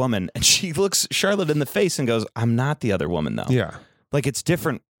the other woman." And she looks Charlotte in the face and goes, "I'm not the other woman though." Yeah. Like it's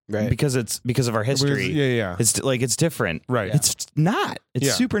different Right. because of our history. Yeah. It's like it's different. Right. It's not.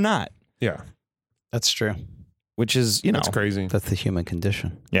 It's super not. Yeah. That's true. Which is, That's crazy. That's the human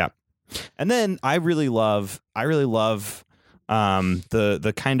condition. Yeah. And then I really love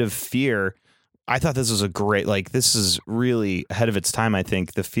the kind of fear. I thought this was a great, like, this is really ahead of its time. I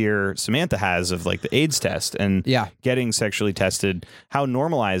think the fear Samantha has of like the AIDS test and getting sexually tested, how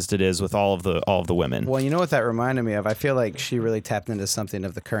normalized it is with all of the women. Well, you know what that reminded me of? I feel like she really tapped into something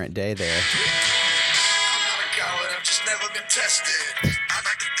of the current day there.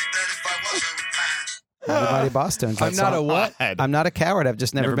 Everybody Boston. I'm not a what? I'm not a coward. I've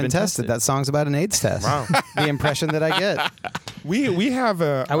just never been tested. That song's about an AIDS test. Wow. The impression that I get. We have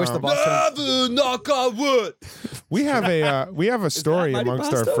a. I wish the Boston. Knock on wood. We have a story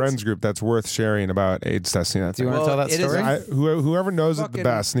amongst our friends group that's worth sharing about AIDS testing. Do you want to tell that story? Whoever knows it the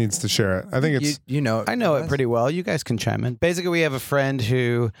best needs to share it. I think it's. I know it pretty well. You guys can chime in. Basically, we have a friend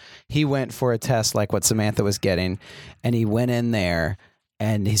who he went for a test like what Samantha was getting, and he went in there.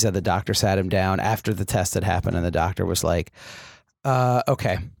 And he said the doctor sat him down after the test had happened, and the doctor was like,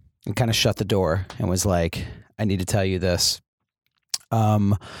 okay, and kind of shut the door and was like, I need to tell you this.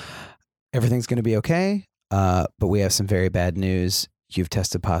 Everything's going to be okay, but we have some very bad news. You've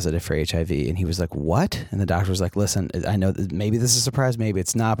tested positive for HIV. And he was like, what? And the doctor was like, listen, I know that maybe this is a surprise, maybe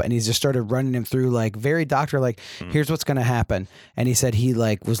it's not. And he just started running him through like very doctor, like, here's what's going to happen. And he said he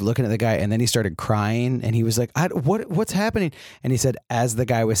like was looking at the guy and then he started crying and he was like, what's happening? And he said, as the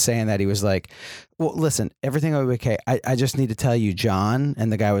guy was saying that, he was like, well, listen, everything will be okay. I just need to tell you, John.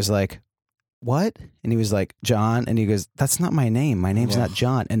 And the guy was like, what? And he was like, John. And he goes, that's not my name. My name's not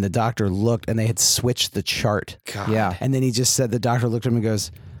John. And the doctor looked and they had switched the chart. God. Yeah. And then he just said, the doctor looked at him and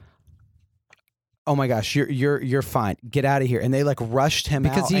goes, oh my gosh, you're fine. Get out of here. And they like rushed him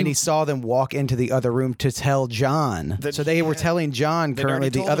out and he saw them walk into the other room to tell John. So they were telling John currently,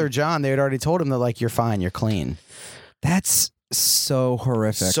 the other John, they had already told him that like, you're fine, you're clean. That's so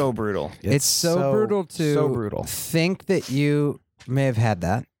horrific. So brutal. It's so brutal to think that you may have had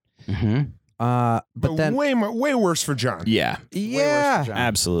that. Mm-hmm. But then way worse for John. Yeah. Yeah.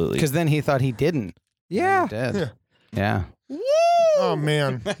 Absolutely. Because then he thought he didn't. Yeah. He did. Yeah. Woo! Oh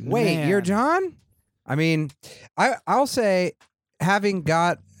man. Wait, you're John? I mean, I'll say,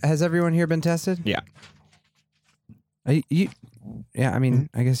 has everyone here been tested? Yeah. I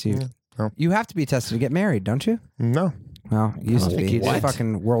mean, I guess you. No. You have to be tested to get married, don't you? No. Well, you used to be. What? The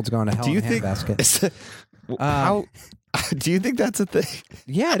fucking world's going to hell in a handbasket. How? Do you think that's a thing?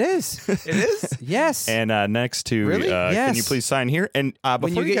 Yeah, it is. It is? Yes. And next to, Really? Yes. can you please sign here? And When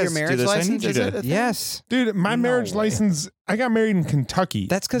before you get guys your marriage do this, license, I need you is it a to. thing? Yes. Dude, my marriage license, I got married in Kentucky.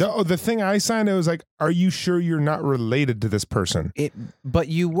 That's because the thing I signed, it was like, are you sure you're not related to this person? But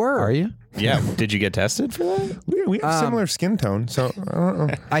you were. Are you? Yeah. Did you get tested for that? We have similar skin tone, so I don't know.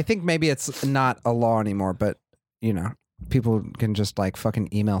 I think maybe it's not a law anymore, but people can just like fucking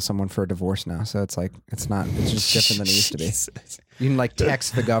email someone for a divorce now. So it's like, it's just different than it used to be. You can like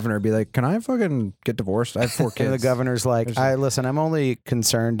text the governor, be like, can I fucking get divorced? I have 4 kids. And the governor's like, listen, I'm only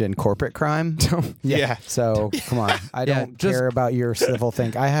concerned in corporate crime. Yeah. So come on. I don't care about your civil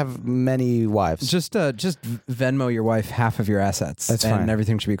thing. I have many wives. Just Venmo your wife half of your assets. That's and fine.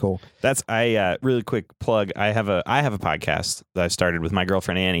 Everything should be cool. Really quick plug. I have a podcast that I started with my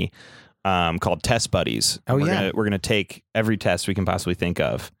girlfriend, Annie. Called Test Buddies. Oh, We're gonna take every test we can possibly think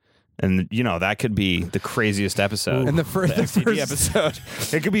of, and that could be the craziest episode. And the first episode,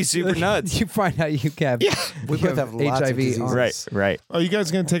 it could be super nuts. You find out you have we both have lots of HIV. diseases. Right. Oh, you guys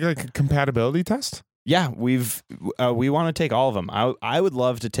gonna take like a compatibility test? Yeah, we want to take all of them. I would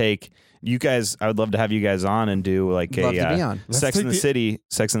love to take you guys. I would love to have you guys on and do like Love to be on. Sex in the City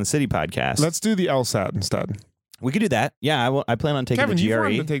podcast. Let's do the LSAT instead. We could do that. Yeah, I plan on taking Kevin, the GRE. you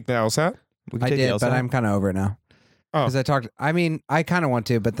wanted to take the LSAT? We could I take did, the but LSAT. I'm kind of over it now. Oh. Because I kind of want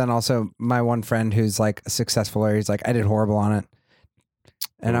to, but then also my one friend who's like a successful lawyer, he's like, I did horrible on it.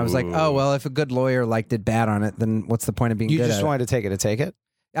 And I was like, oh, well, if a good lawyer did bad on it, then what's the point of being You good just at wanted to take it?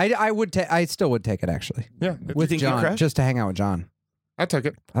 I still would take it, actually. Yeah. With John, just to hang out with John. I took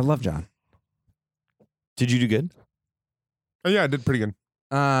it. I love John. Did you do good? Oh, yeah, I did pretty good.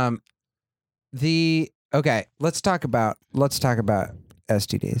 Okay, let's talk about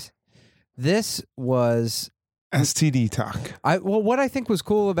STDs. This was STD talk. What I think was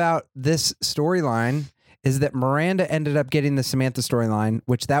cool about this storyline is that Miranda ended up getting the Samantha storyline,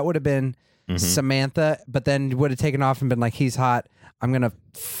 which that would have been Samantha, but then would have taken off and been like, he's hot. I'm gonna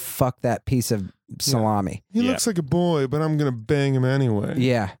fuck that piece of salami. He looks like a boy, but I'm gonna bang him anyway.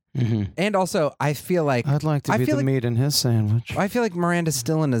 Yeah. Mm-hmm. And also, I feel like I'd like to be the meat in his sandwich. I feel like Miranda's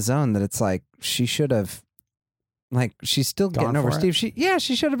still in a zone that it's like she should have like she's still getting over for Steve.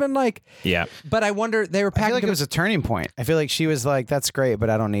 She should have been like, Yeah. But I wonder they were I feel packing. like it was a turning point. I feel like she was like, "That's great, but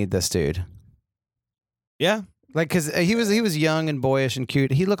I don't need this dude." Yeah. Like, because he was young and boyish and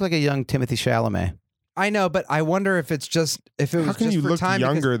cute. He looked like a young Timothy Chalamet. I know, but I wonder if it was How can just you for look time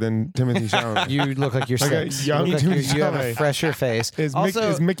younger than Timothy Chalamet? You look like you're Like a 6. young you look Timothy you have a Chalamet. fresher face.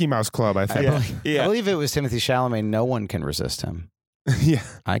 Is Mickey Mouse Club, I think. I believe it was Timothy Chalamet. No one can resist him. Yeah.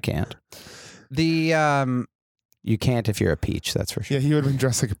 I can't. the You can't if you're a peach. That's for sure. Yeah, he would have been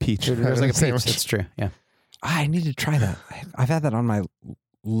dressed like a peach. It was like a peach. Sandwich. That's true. Yeah. I need to try that. I've had that on my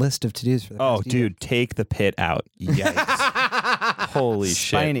list of to-dos for the Oh, past year. dude, take the pit out. Yikes. Holy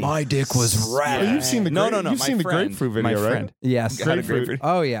Spiny. shit. My dick was Oh, red. you've seen the No, grape- no, You've my seen the friend. grapefruit video, My right? friend. Yes. Got a grapefruit.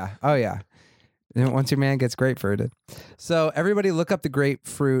 Oh yeah. Oh yeah. And once your man gets grapefruited. So everybody look up the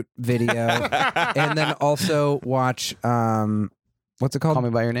grapefruit video and then also watch what's it called? Call Me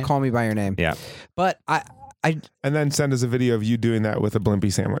by Your Name. Call Me by Your Name. Yeah. But I And then send us a video of you doing that with a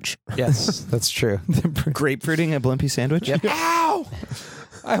Blimpie sandwich. Yes, that's true. Grapefruiting a Blimpie sandwich? Yep. Ow!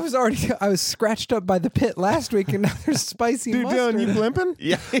 I was scratched up by the pit last week and now there's spicy Dude, mustard. Dylan, you blimping?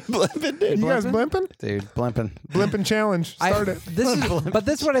 Yeah, Blimping, dude. You guys blimping? Dude, blimping. Blimping challenge. Start it. But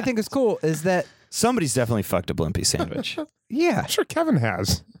this is what I think is cool is that Somebody's definitely fucked a Blimpie sandwich. yeah, I'm sure Kevin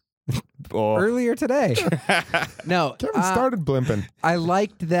has. Oh. earlier today. No, Kevin started blimping. I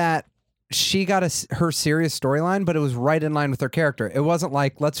liked that she got her serious storyline, but it was right in line with her character. It wasn't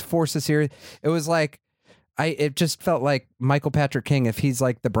like let's force a serious. It was like it just felt like Michael Patrick King. If he's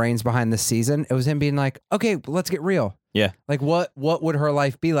like the brains behind this season, it was him being like, okay, let's get real. Yeah. Like what would her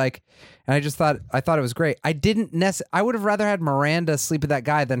life be like? And I thought it was great. I would have rather had Miranda sleep with that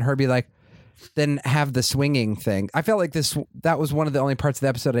guy than her be like, then have the swinging thing. I felt like that was one of the only parts of the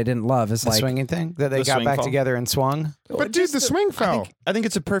episode I didn't love. Is The like swinging thing that they The got swing back fall? together and swung. But dude, the swing fell. I think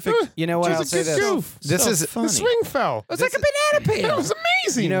it's a perfect. You know what? Just I'll a say good this. goof. This So is funny. The swing fell. it was like a banana peel. It was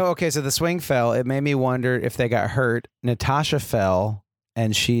amazing. You know, okay, so the swing fell. It made me wonder if they got hurt. Natasha fell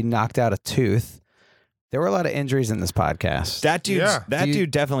and she knocked out a tooth. There were a lot of injuries in this podcast. That Yeah. dude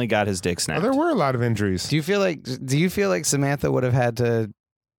definitely got his dick Oh, snapped. there were a lot of injuries. Do you feel like Samantha would have had to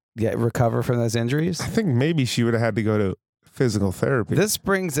recover from those injuries? I think maybe she would have had to go to physical therapy. This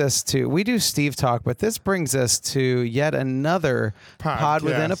brings us to, we do Steve talk, but this brings us to yet another pod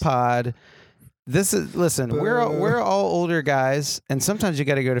within a pod. This is, listen, we're all older guys, and sometimes you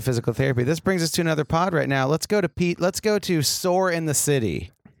got to go to physical therapy. This brings us to another pod right now. Let's go to Pete. Let's go to Soar in the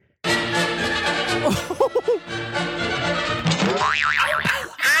City.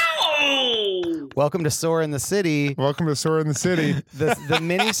 Welcome to Soar in the City, Welcome to Soar in the City. the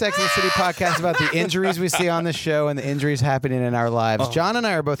mini Sex and the City podcast about the injuries we see on the show and the injuries happening in our lives. John and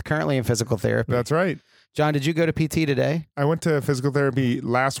I are both currently in physical therapy. That's right. John, did you go to PT today? I went to physical therapy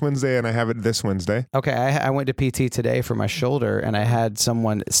last Wednesday and I have it this Wednesday. Okay, I went to PT today for my shoulder, and I had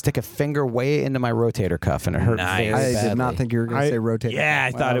someone stick a finger way into my rotator cuff, and it hurt Nice. very I badly. did not think you were going to say rotate. Yeah,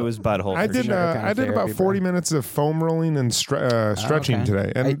 I thought it was butthole. I for did. sure. I did about therapy, 40 bro. minutes of foam rolling and stretching okay.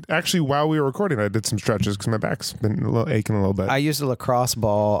 today. And actually, while we were recording, I did some stretches because my back's been aching a little bit. I used a lacrosse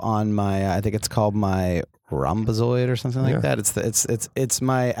ball on my, I think it's called my rhombozoid or something like Yeah. that. It's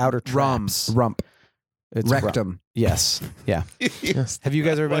my outer traps. Rump. It's Rectum. Yes. Yeah. Yes. Have you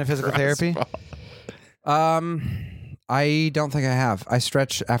guys ever been in physical therapy? I don't think I have. I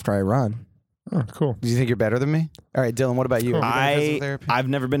stretch after I run. Oh, cool. Do you think you're better than me? All right, Dylan, what about you? Cool. Have you been in physical therapy? I've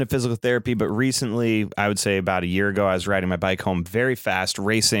never been to physical therapy, but recently, I would say about a year ago, I was riding my bike home very fast,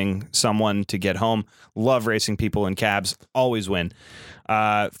 racing someone to get home. Love racing people in cabs, always win.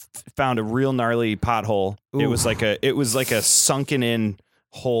 Found a real gnarly pothole. It was like a sunken in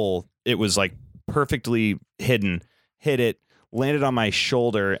hole. It was like perfectly hidden. Hit it, landed on my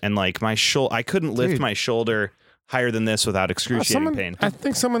shoulder, and like my shoulder, I couldn't lift my shoulder higher than this without excruciating pain. I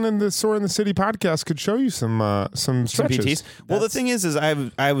think someone in the Soar in the City podcast could show you some stretches. PTs. Well, the thing is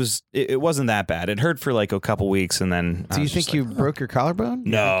it wasn't that bad. It hurt for like a couple weeks, and then Do you think you broke your collarbone?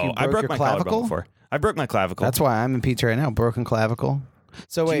 No, I broke your my clavicle collarbone before. I broke my clavicle. That's why I'm in PT right now. Broken clavicle.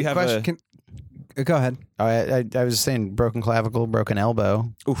 So Do you wait, have question. Go ahead. Oh, I was saying broken clavicle, broken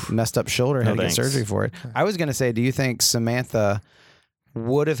elbow, messed up shoulder, had to thanks. get surgery for it. I was going to say, do you think Samantha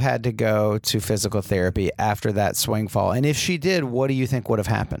would have had to go to physical therapy after that swing fall? And if she did, what do you think would have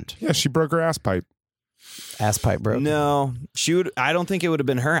happened? Yeah, she broke her ass pipe. Ass pipe broke. No, she would. I don't think it would have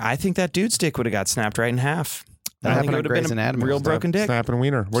been her. I think that dude's dick would have got snapped right in half. That I happened think it on would have Grey's been a Anatomy. real broken dick. Snapping a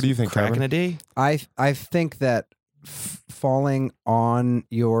wiener. What do you think, Cracking Kevin? a D. I think that falling on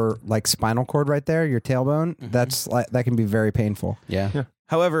your like spinal cord right there, your tailbone, that's like that can be very painful. Yeah.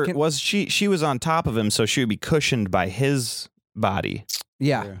 However, she was on top of him, so she would be cushioned by his body.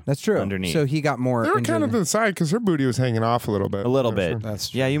 Yeah, that's true. Underneath. So he got more. They were into kind of to the side because her booty was hanging off a little bit. A little bit.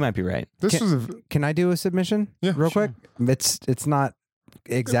 That's Yeah, you might be right. This was a. Can I do a submission? Yeah, real sure. quick. It's not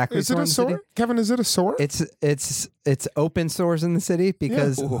exactly. Is it sore a in the city. sore, Kevin? Is it a sore? It's open sores in the city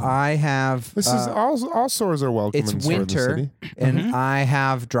because I have. This is all sores are welcome. It's in sore in the winter, city. and I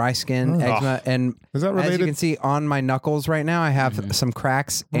have dry skin, eczema, and Is that as you related? can see on my knuckles right now, I have some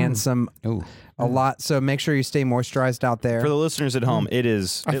cracks and some a lot. So make sure you stay moisturized out there. For the listeners at home, it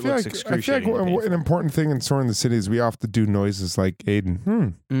is. I It feel looks like excruciating. an important thing in sore in the city is we have to do noises like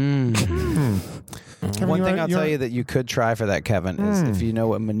Aiden. Kevin, One thing I'll tell you that you could try for that, Kevin, is if you know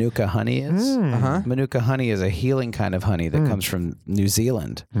what Manuka honey is. Manuka honey is a healing kind of honey that comes from New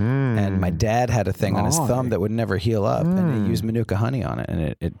Zealand. And my dad had a thing on his thumb that would never heal up, and he used Manuka honey on it,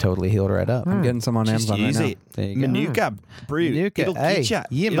 and it totally healed right up. I'm getting some on Just Amazon right use now. it. There you go. Manuka brew. Manuka, It'll hey, get ya.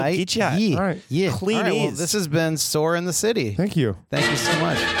 yeah, It'll mate. get ya. Yeah, All right. yeah. Clean All right, well, ease. this has been Sore in the City. Thank you. Thank you so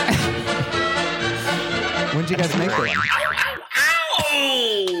much. When did you guys make it?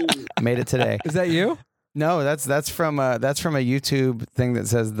 Made it today. Is that you? No, that's from a YouTube thing that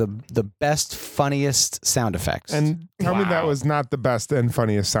says the best funniest sound effects. And tell me that was not the best and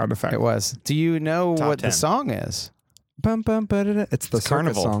funniest sound effect. it was. Do you know Top what 10. the song is? Bum, bum, ba-da-da. It's the circus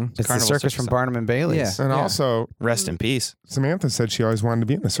Carnival. song. It's Carnival the circus circus from song. Barnum and Bailey's. Yeah. And also, Rest in peace. Samantha said she always wanted to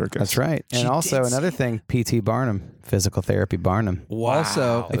be in the circus. That's right. And She also did another thing, P.T. Barnum, physical therapy Barnum.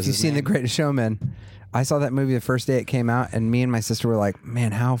 Also, That if was you've his seen The name. Greatest Showman, I saw that movie the first day it came out, and me and my sister were like,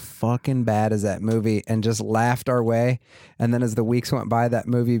 man, how fucking bad is that movie? And just laughed our way. And then as the weeks went by, that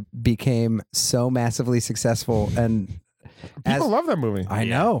movie became so massively successful. And People love that movie. I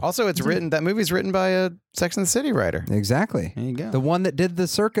know. Also, that movie's written by a Sex and the City writer. Exactly. There you go. The one that did the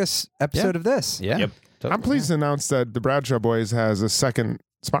circus episode of this. Yeah. Yep. Totally. I'm pleased to announce that the Bradshaw Boys has a second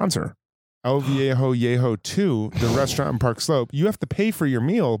sponsor. El Viejo Yeho 2, the restaurant in Park Slope. You have to pay for your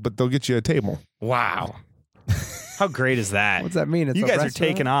meal, but they'll get you a table. Wow. How great is that? What's that mean? It's You a guys are restaurant?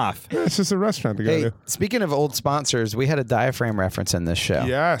 taking off. Yeah, it's just a restaurant to go Hey, to. speaking of old sponsors, we had a diaphragm reference in this show.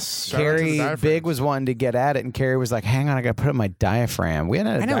 Yes. Shout out to the Carrie diaphragm. Big was wanting to get at it, and Carrie was like, "Hang on, I got to put up my diaphragm." We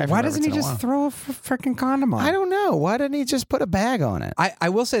hadn't had a I know. diaphragm Why doesn't he reference in a just while. throw a freaking condom on? I don't know. Why didn't he just put a bag on it? I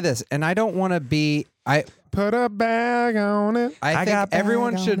will say this, and I don't want to be. Put a bag on it. I think got bag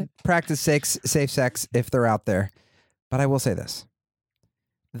everyone on should it. practice safe sex if they're out there. But I will say this: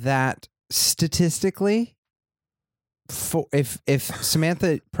 that statistically, if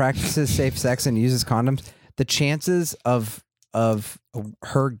Samantha practices safe sex and uses condoms, the chances of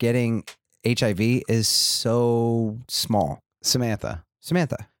her getting HIV is so small. Samantha.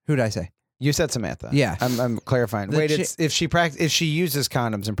 Samantha, who did I say? You said Samantha. Yeah. I'm clarifying. The Wait, chi- it's if she uses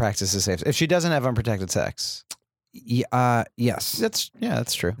condoms and practices safe. If she doesn't have unprotected sex, Yes.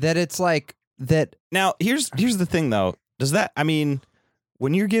 that's true. That it's like that. Now, here's the thing, though. Does that, I mean,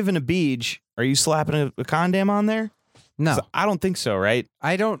 when you're given a beach, are you slapping a condom on there? No, I don't think so, right?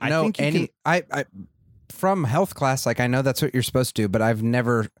 I don't I know think you any. I from health class, like I know that's what you're supposed to do, but I've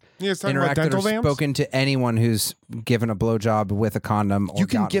never Yeah, it's talking about interacted or dental dams. spoken to anyone who's given a blowjob with a condom. Or You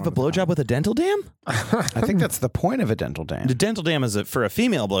can gotten give a one with blowjob with a dental dam? I think that's the point of a dental dam. The dental dam is for a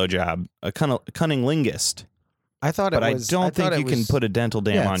female blowjob, a cunning linguist. I thought But it was. I don't think you can put a dental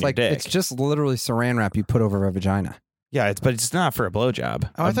dam Yeah, on it's your like dick. it's just literally saran wrap you put over a vagina. Yeah, but it's not for a blowjob.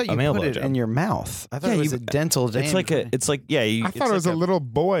 Oh, I thought a you male put it blowjob. in your mouth. I thought Yeah, it was you- a dental dam. It's like I thought it was a little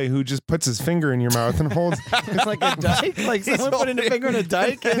boy who just puts his finger in your mouth and holds. It's like a dike. Like someone putting a finger in a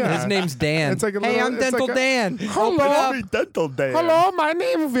dike. And Yeah. His name's Dan. It's like a hey, little- I'm it's Dental like a- Dan. Hello, dental dam. hello, my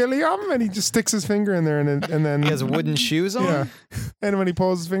name is William, and he just sticks his finger in there, and then he has wooden shoes on. yeah, and when he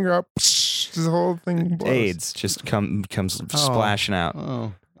pulls his finger up, the whole thing blows. AIDS just comes splashing out.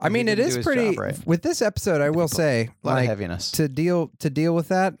 Oh, I mean, He it didn't is do his pretty. job right. With this episode, I will say, A lot like, of heaviness. to deal with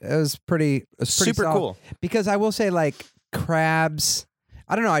that, it was pretty Super solid. cool. Because I will say, like, crabs.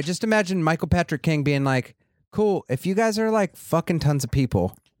 I don't know. I just imagine Michael Patrick King being like, "Cool, if you guys are like fucking tons of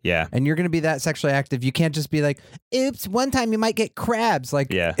people Yeah. and you're gonna be that sexually active, you can't just be like, oops, one time you might get crabs."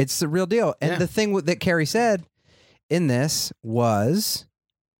 Like, Yeah. it's the real deal. And Yeah. the thing that Carrie said in this was,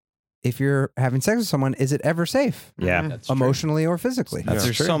 if you're having sex with someone, is it ever safe, Yeah. That's true. emotionally or physically? That's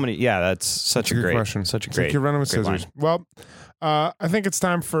There's so many. Yeah, that's such That's a great question. Such a It's great. like you're running with great scissors. line. Well, I think it's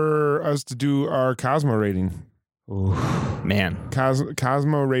time for us to do our Cosmo rating. Man,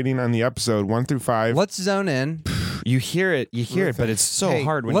 Cosmo rating on the episode 1 through 5. Let's zone in. you hear it, but it's so Hey,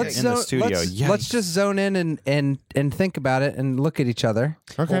 hard when you're Let's in the zone- studio. let's just zone in and think about it and look at each other.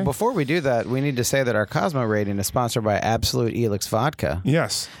 Okay. Well, before we do that, we need to say that our Cosmo rating is sponsored by Absolute Elix Vodka,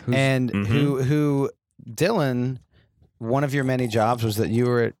 Yes. and Mhm. who Dylan. One of your many jobs was that you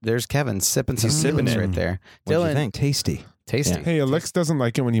were. There's Kevin sipping some He's sipping Elix it. right there. What'd you Dylan, think? Tasty. Tasty. Hey, Alex doesn't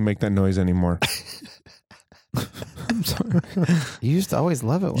like it when you make that noise anymore. I'm sorry. You used to always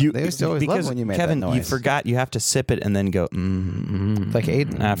love it. They used to always love it when you made Kevin, that noise. you forgot you have to sip it and then go like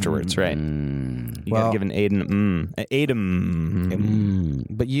Aiden afterwards, right? You gotta give an Aiden Aiden.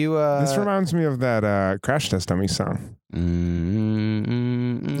 But you this reminds me of that Crash Test Dummy song. Yeah.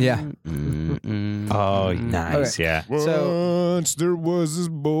 Oh, nice. Okay. Yeah. Once there was this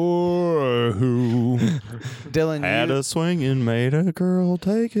boy who Dylan had a swing and made a girl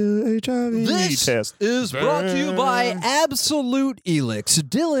take a HIV This test. is brought to you by Absolute Elix.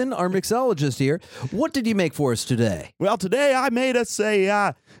 Dylan, our mixologist here, what did you make for us today? Well, today I made us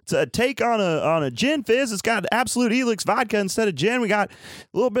a take on a gin fizz. It's got Absolute Elix vodka instead of gin. We got a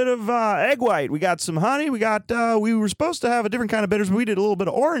little bit of egg white. We got some honey. We were supposed to have a different kind of bitters, but we did a little bit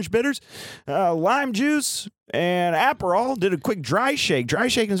of orange bitters, lime juice, and Aperol. Did a quick dry shake. Dry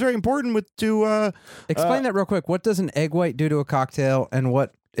shaking is very important Explain that real quick. What does an egg white do to a cocktail, and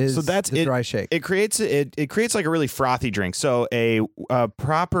what is the dry shake? It creates like a really frothy drink. So a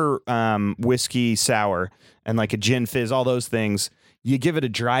proper whiskey sour and like a gin fizz, all those things. You give it a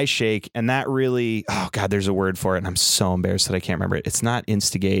dry shake, and that really, oh God, there's a word for it, and I'm so embarrassed that I can't remember it. It's not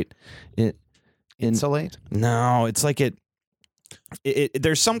instigate. Insulate? No, it's like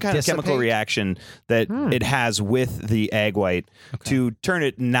there's some kind of chemical reaction that it has with the egg white to turn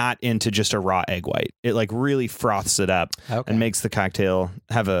it not into just a raw egg white. It like really froths it up and makes the cocktail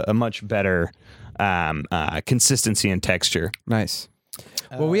have a much better consistency and texture. Nice.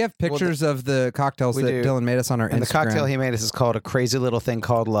 Well, we have pictures of the cocktails that Dylan made us on our Instagram. And the cocktail he made us is called A Crazy Little Thing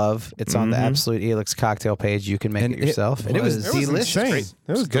Called Love. It's on the Absolute Elix cocktail page. You can make it yourself. And it was delicious. Insane.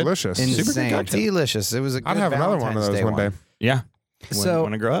 It was delicious. Super good cocktail. Delicious. It was a good I'd have another one of those one day. Yeah. So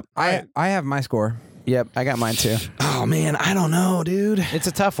want to grow up? I have my score. Yep, I got mine too. Oh man, I don't know, dude. It's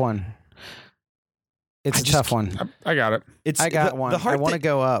a tough one. It's a tough one. I got it. I got one. I want to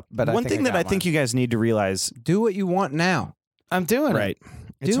go up, but one thing that I think you guys need to realize: do what you want now. I'm doing right.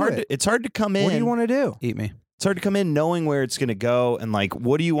 it. It's hard to come in. What do you want to do? Eat me. It's hard to come in knowing where it's going to go and like,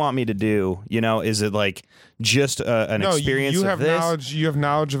 what do you want me to do? You know, is it like just an experience? You have of this? knowledge. You have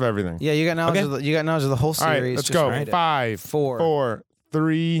knowledge of everything. Yeah, you got knowledge. Okay. You got knowledge of the whole series. All right, let's go. 5, 4,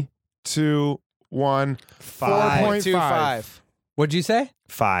 3, 2, 1. 5.25. What'd you say?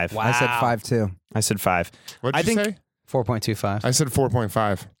 5. Wow. I said 5 too. I said 5. What'd you say? 4.25. I said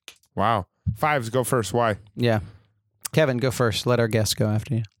 4.5. Wow. 5s go first. Why? Yeah. Kevin, go first. Let our guests go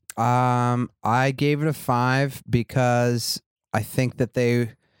after you. I gave it a 5 because I think that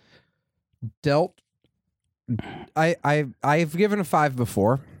they dealt. I've given a 5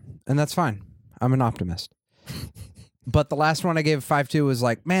 before, and that's fine. I'm an optimist. But the last one I gave 5.2 was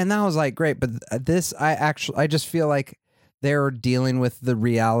like, man, that was like great. But this, I just feel like they're dealing with the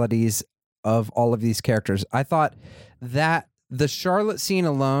realities of all of these characters. I thought that the Charlotte scene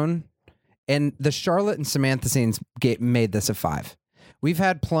alone and the Charlotte and Samantha scenes made this a 5. We've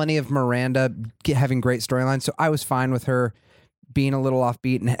had plenty of Miranda having great storylines, so I was fine with her being a little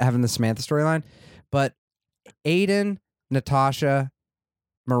offbeat and having the Samantha storyline. But Aiden, Natasha,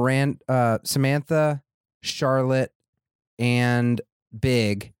 Samantha, Charlotte, and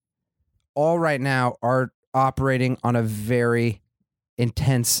Big all right now are operating on a very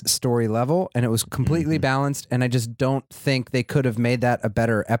intense story level, and it was completely balanced, and I just don't think they could have made that a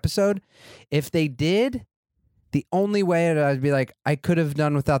better episode. If they did, the only way that I'd be like, I could have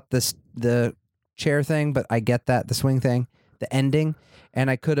done without the chair thing, but I get that, the swing thing, the ending, and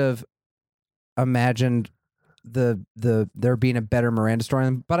I could have imagined there being a better Miranda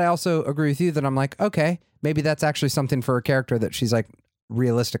story. But I also agree with you that I'm like, okay, maybe that's actually something for a character that she's like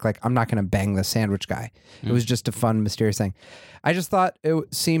realistic, like I'm not going to bang the sandwich guy. It was just a fun, mysterious thing. I just thought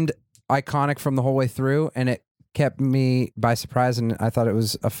it seemed iconic from the whole way through, and it kept me by surprise, and I thought it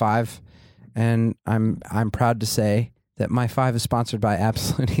was a 5. And I'm proud to say that my 5 is sponsored by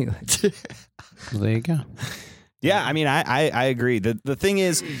Absolute Elix. Well, there you go. Yeah, I mean, I agree. The thing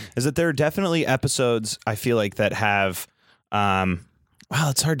is that there are definitely episodes I feel like that have, well,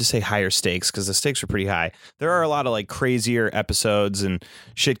 it's hard to say higher stakes because the stakes are pretty high. There are a lot of like crazier episodes and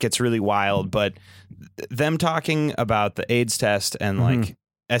shit gets really wild, but them talking about the AIDS test and like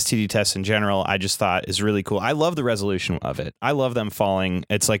STD tests in general, I just thought is really cool. I love the resolution of it. I love them falling.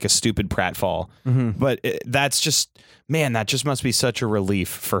 It's like a stupid pratfall, but that's just, man, that just must be such a relief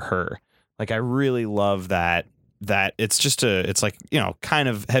for her. Like, I really love that it's just it's like, you know, kind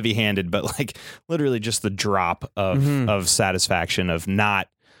of heavy handed, but like literally just the drop of satisfaction of not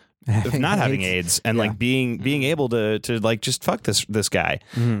having AIDS and like being able to like just fuck this guy.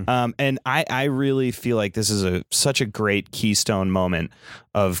 And I really feel like this is such a great keystone moment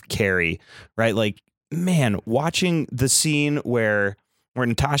of Carrie, right? Like man, watching the scene where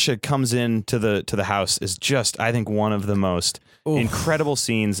Natasha comes into the house is just, I think, one of the most incredible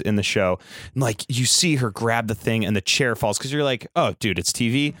scenes in the show. And like, you see her grab the thing and the chair falls because you're like, oh, dude, it's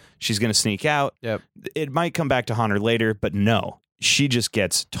TV. She's going to sneak out. Yep. It might come back to haunt her later, but no, she just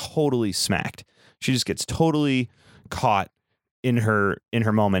gets totally smacked. She just gets totally caught in her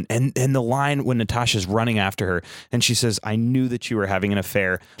moment. And the line when Natasha's running after her and she says, I knew that you were having an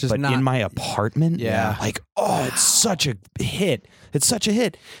affair, but in my apartment. Yeah. Like, oh, it's such a hit. It's such a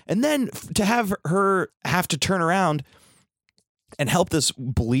hit. And then to have her have to turn around and help this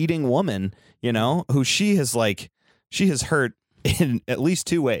bleeding woman, you know, who she has hurt in at least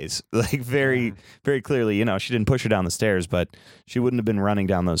two ways, like very, very clearly. You know, she didn't push her down the stairs, but she wouldn't have been running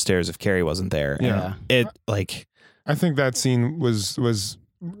down those stairs if Carrie wasn't there. Yeah. And I think that scene was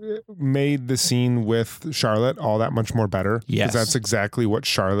made the scene with Charlotte all that much more better. Yes. Because that's exactly what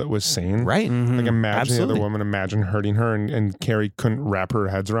Charlotte was saying. Right. Like, imagine Absolutely. the other woman, imagine hurting her, and Carrie couldn't wrap her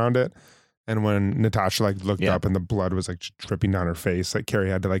heads around it. And when Natasha like looked up and the blood was like dripping down her face, like Carrie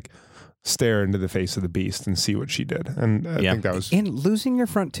had to like stare into the face of the beast and see what she did. And I think that was... And losing your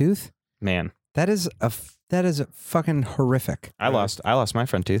front tooth, man, that is fucking horrific. I lost my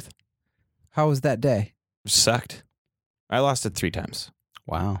front tooth. How was that day? Sucked. I lost it 3 times.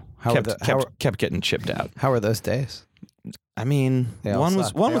 Wow. Kept getting chipped out. How were those days? I mean, one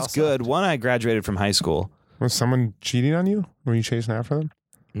was good. One, I graduated from high school. Was someone cheating on you? Were you chasing after them?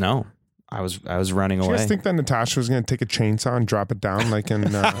 No, I was running Did away. you guys think that Natasha was going to take a chainsaw and drop it down like in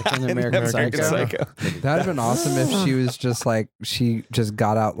American Psycho? That'd have been awesome if she was just like, she just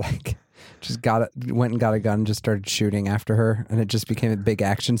got out, like, went and got a gun and just started shooting after her, and it just became a big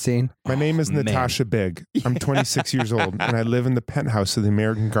action scene. My name is Natasha Big. I'm 26 years old, and I live in the penthouse of the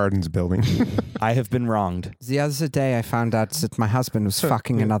American Gardens building. I have been wronged. The other day, I found out that my husband was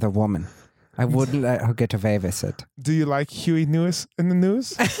fucking another woman. I wouldn't let her get away with it. Do you like Huey Lewis in the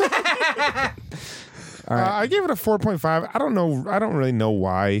news? All right. I gave it a 4.5. I don't know. I don't really know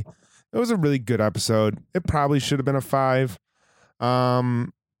why. It was a really good episode. It probably should have been a 5.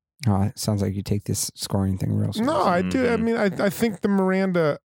 Oh, it sounds like you take this scoring thing real seriously. No, I do. I mean, I think the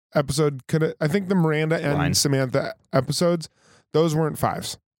Miranda episode could have... I think the Miranda and Samantha episodes, those weren't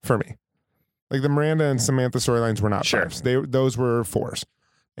 5s for me. Like, the Miranda and Samantha storylines were not 5s. Those were 4s.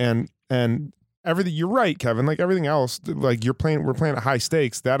 And everything... You're right, Kevin. Like, everything else, like, we're playing at high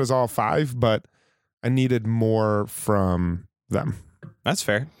stakes. That is all 5, but I needed more from them. That's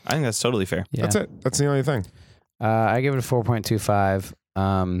fair. I think that's totally fair. Yeah. That's it. That's the only thing. I give it a 4.25.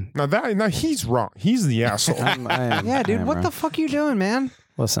 Now he's wrong. He's the asshole. Yeah, dude, what the fuck are you doing, man?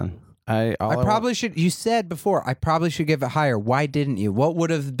 Listen, I probably should. You said before I probably should give it higher. Why didn't you? What would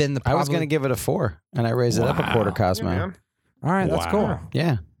have been the problem? I was going to give it a 4, and I raised it up a quarter Cosmo. Yeah, all right, that's cool.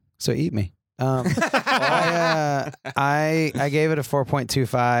 Yeah, so eat me. I gave it a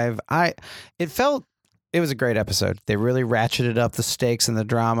 4.25. It was a great episode. They really ratcheted up the stakes and the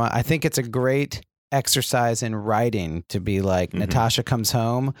drama. I think it's a great exercise in writing to be like, Natasha comes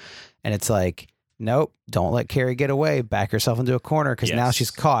home and it's like, nope, don't let Carrie get away. Back yourself into a corner because now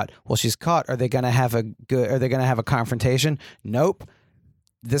she's caught. Well, she's caught. Are they going to have a confrontation? Nope.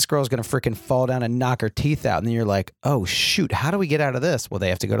 This girl's going to freaking fall down and knock her teeth out. And then you're like, oh, shoot, how do we get out of this? Well, they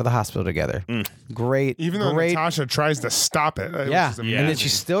have to go to the hospital together. Great. Even though Natasha tries to stop it. Yeah. And then she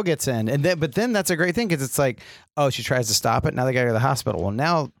still gets in. But then that's a great thing because it's like, oh, she tries to stop it. Now they got to go to the hospital.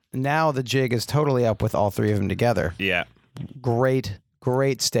 Well, now the jig is totally up with all 3 of them together. Yeah. Great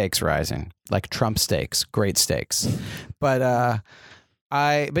stakes rising. Like Trump stakes. Great stakes. But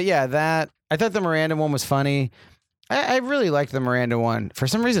I thought the Miranda one was funny. I really liked the Miranda one. For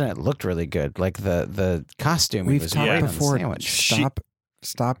some reason, it looked really good. Like the costuming was great on the sandwich.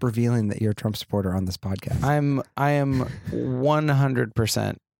 Stop revealing that you're a Trump supporter on this podcast. I am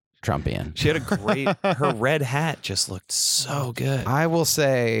 100% Trumpian. She had a great... Her red hat just looked so good. I will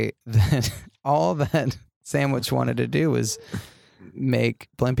say that all that sandwich wanted to do was make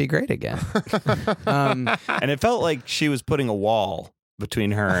Blimpie great again. And it felt like she was putting a wall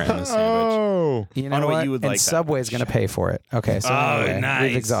between her and the sandwich. Oh, you know what? You would and like Subway's going to pay for it. Okay, so anyway, nice.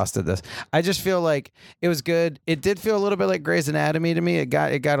 We've exhausted this. I just feel like it was good. It did feel a little bit like Grey's Anatomy to me. It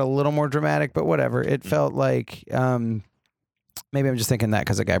got a little more dramatic, but whatever. It felt like maybe I'm just thinking that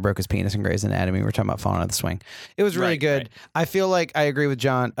because a guy broke his penis in Grey's Anatomy. We're talking about falling out of the swing. It was really good. Right. I feel like I agree with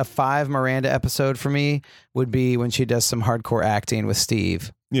John. A 5 Miranda episode for me would be when she does some hardcore acting with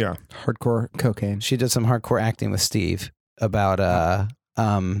Steve. Yeah, hardcore cocaine. She did some hardcore acting with Steve about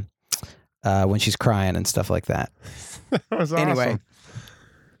when she's crying and stuff like that. That was anyway,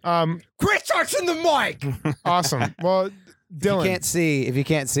 awesome. Quit touching the mic. Awesome. Well, Dylan. If you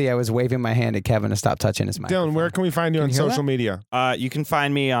can't see, I was waving my hand at Kevin to stop touching his mic. Dylan, where can we find you on social media? You can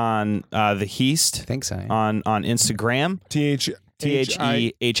find me on the Hiest. I think so. Yeah. On Instagram. TheHiest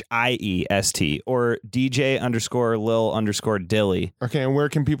or DJ_Lil_Dilly. Okay, and where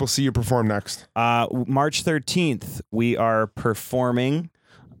can people see you perform next? March 13th, we are performing.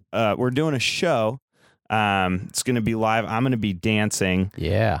 We're doing a show. It's going to be live. I'm going to be dancing.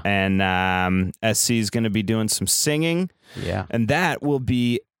 Yeah. And SC is going to be doing some singing. Yeah. And that will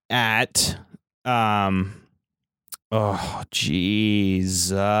be at oh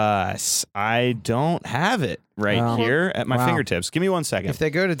Jesus. I don't have it here at my fingertips. Give me 1 second. If they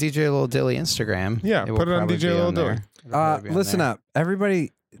go to DJ Lil Dilly Instagram, put it on DJ Lil Dilly. Listen up,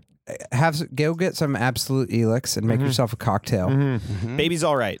 everybody. Go get some Absolute Elix and make yourself a cocktail. Baby's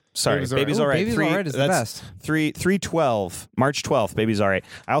all right. Sorry, Baby's all right. Baby's all right is the best. 3/12, March 12th. Baby's all right.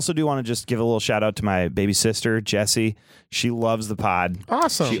 I also do want to just give a little shout out to my baby sister Jessie. She loves the pod.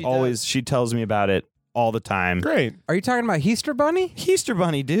 Awesome. She tells me about it all the time. Great. Are you talking about Hiester Bunny? Hiester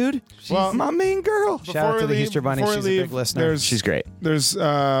Bunny, dude. She's my main girl. Shout out to the Hiester Bunny. She's a big listener. She's great. There's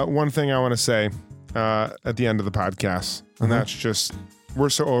one thing I want to say at the end of the podcast, and that's just we're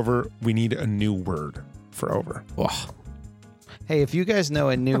so over. We need a new word for over. Hey, if you guys know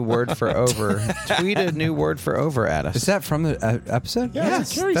a new word for over, tweet a new word for over at us. Is that from the episode?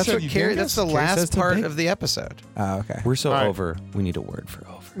 Yes. That's what Carrie. That's the last part of the episode. Oh, okay. We're so over. We need a word for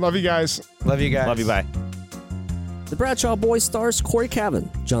over. Love you guys. Love you guys. Love you. Bye. The Bradshaw Boys stars Corey Cavan,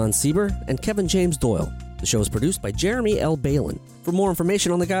 John Sieber, and Kevin James Doyle. The show is produced by Jeremy L. Balin. For more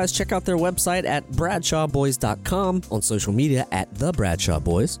information on the guys, check out their website at bradshawboys.com, on social media at The Bradshaw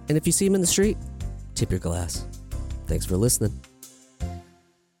Boys, and if you see them in the street, tip your glass. Thanks for listening.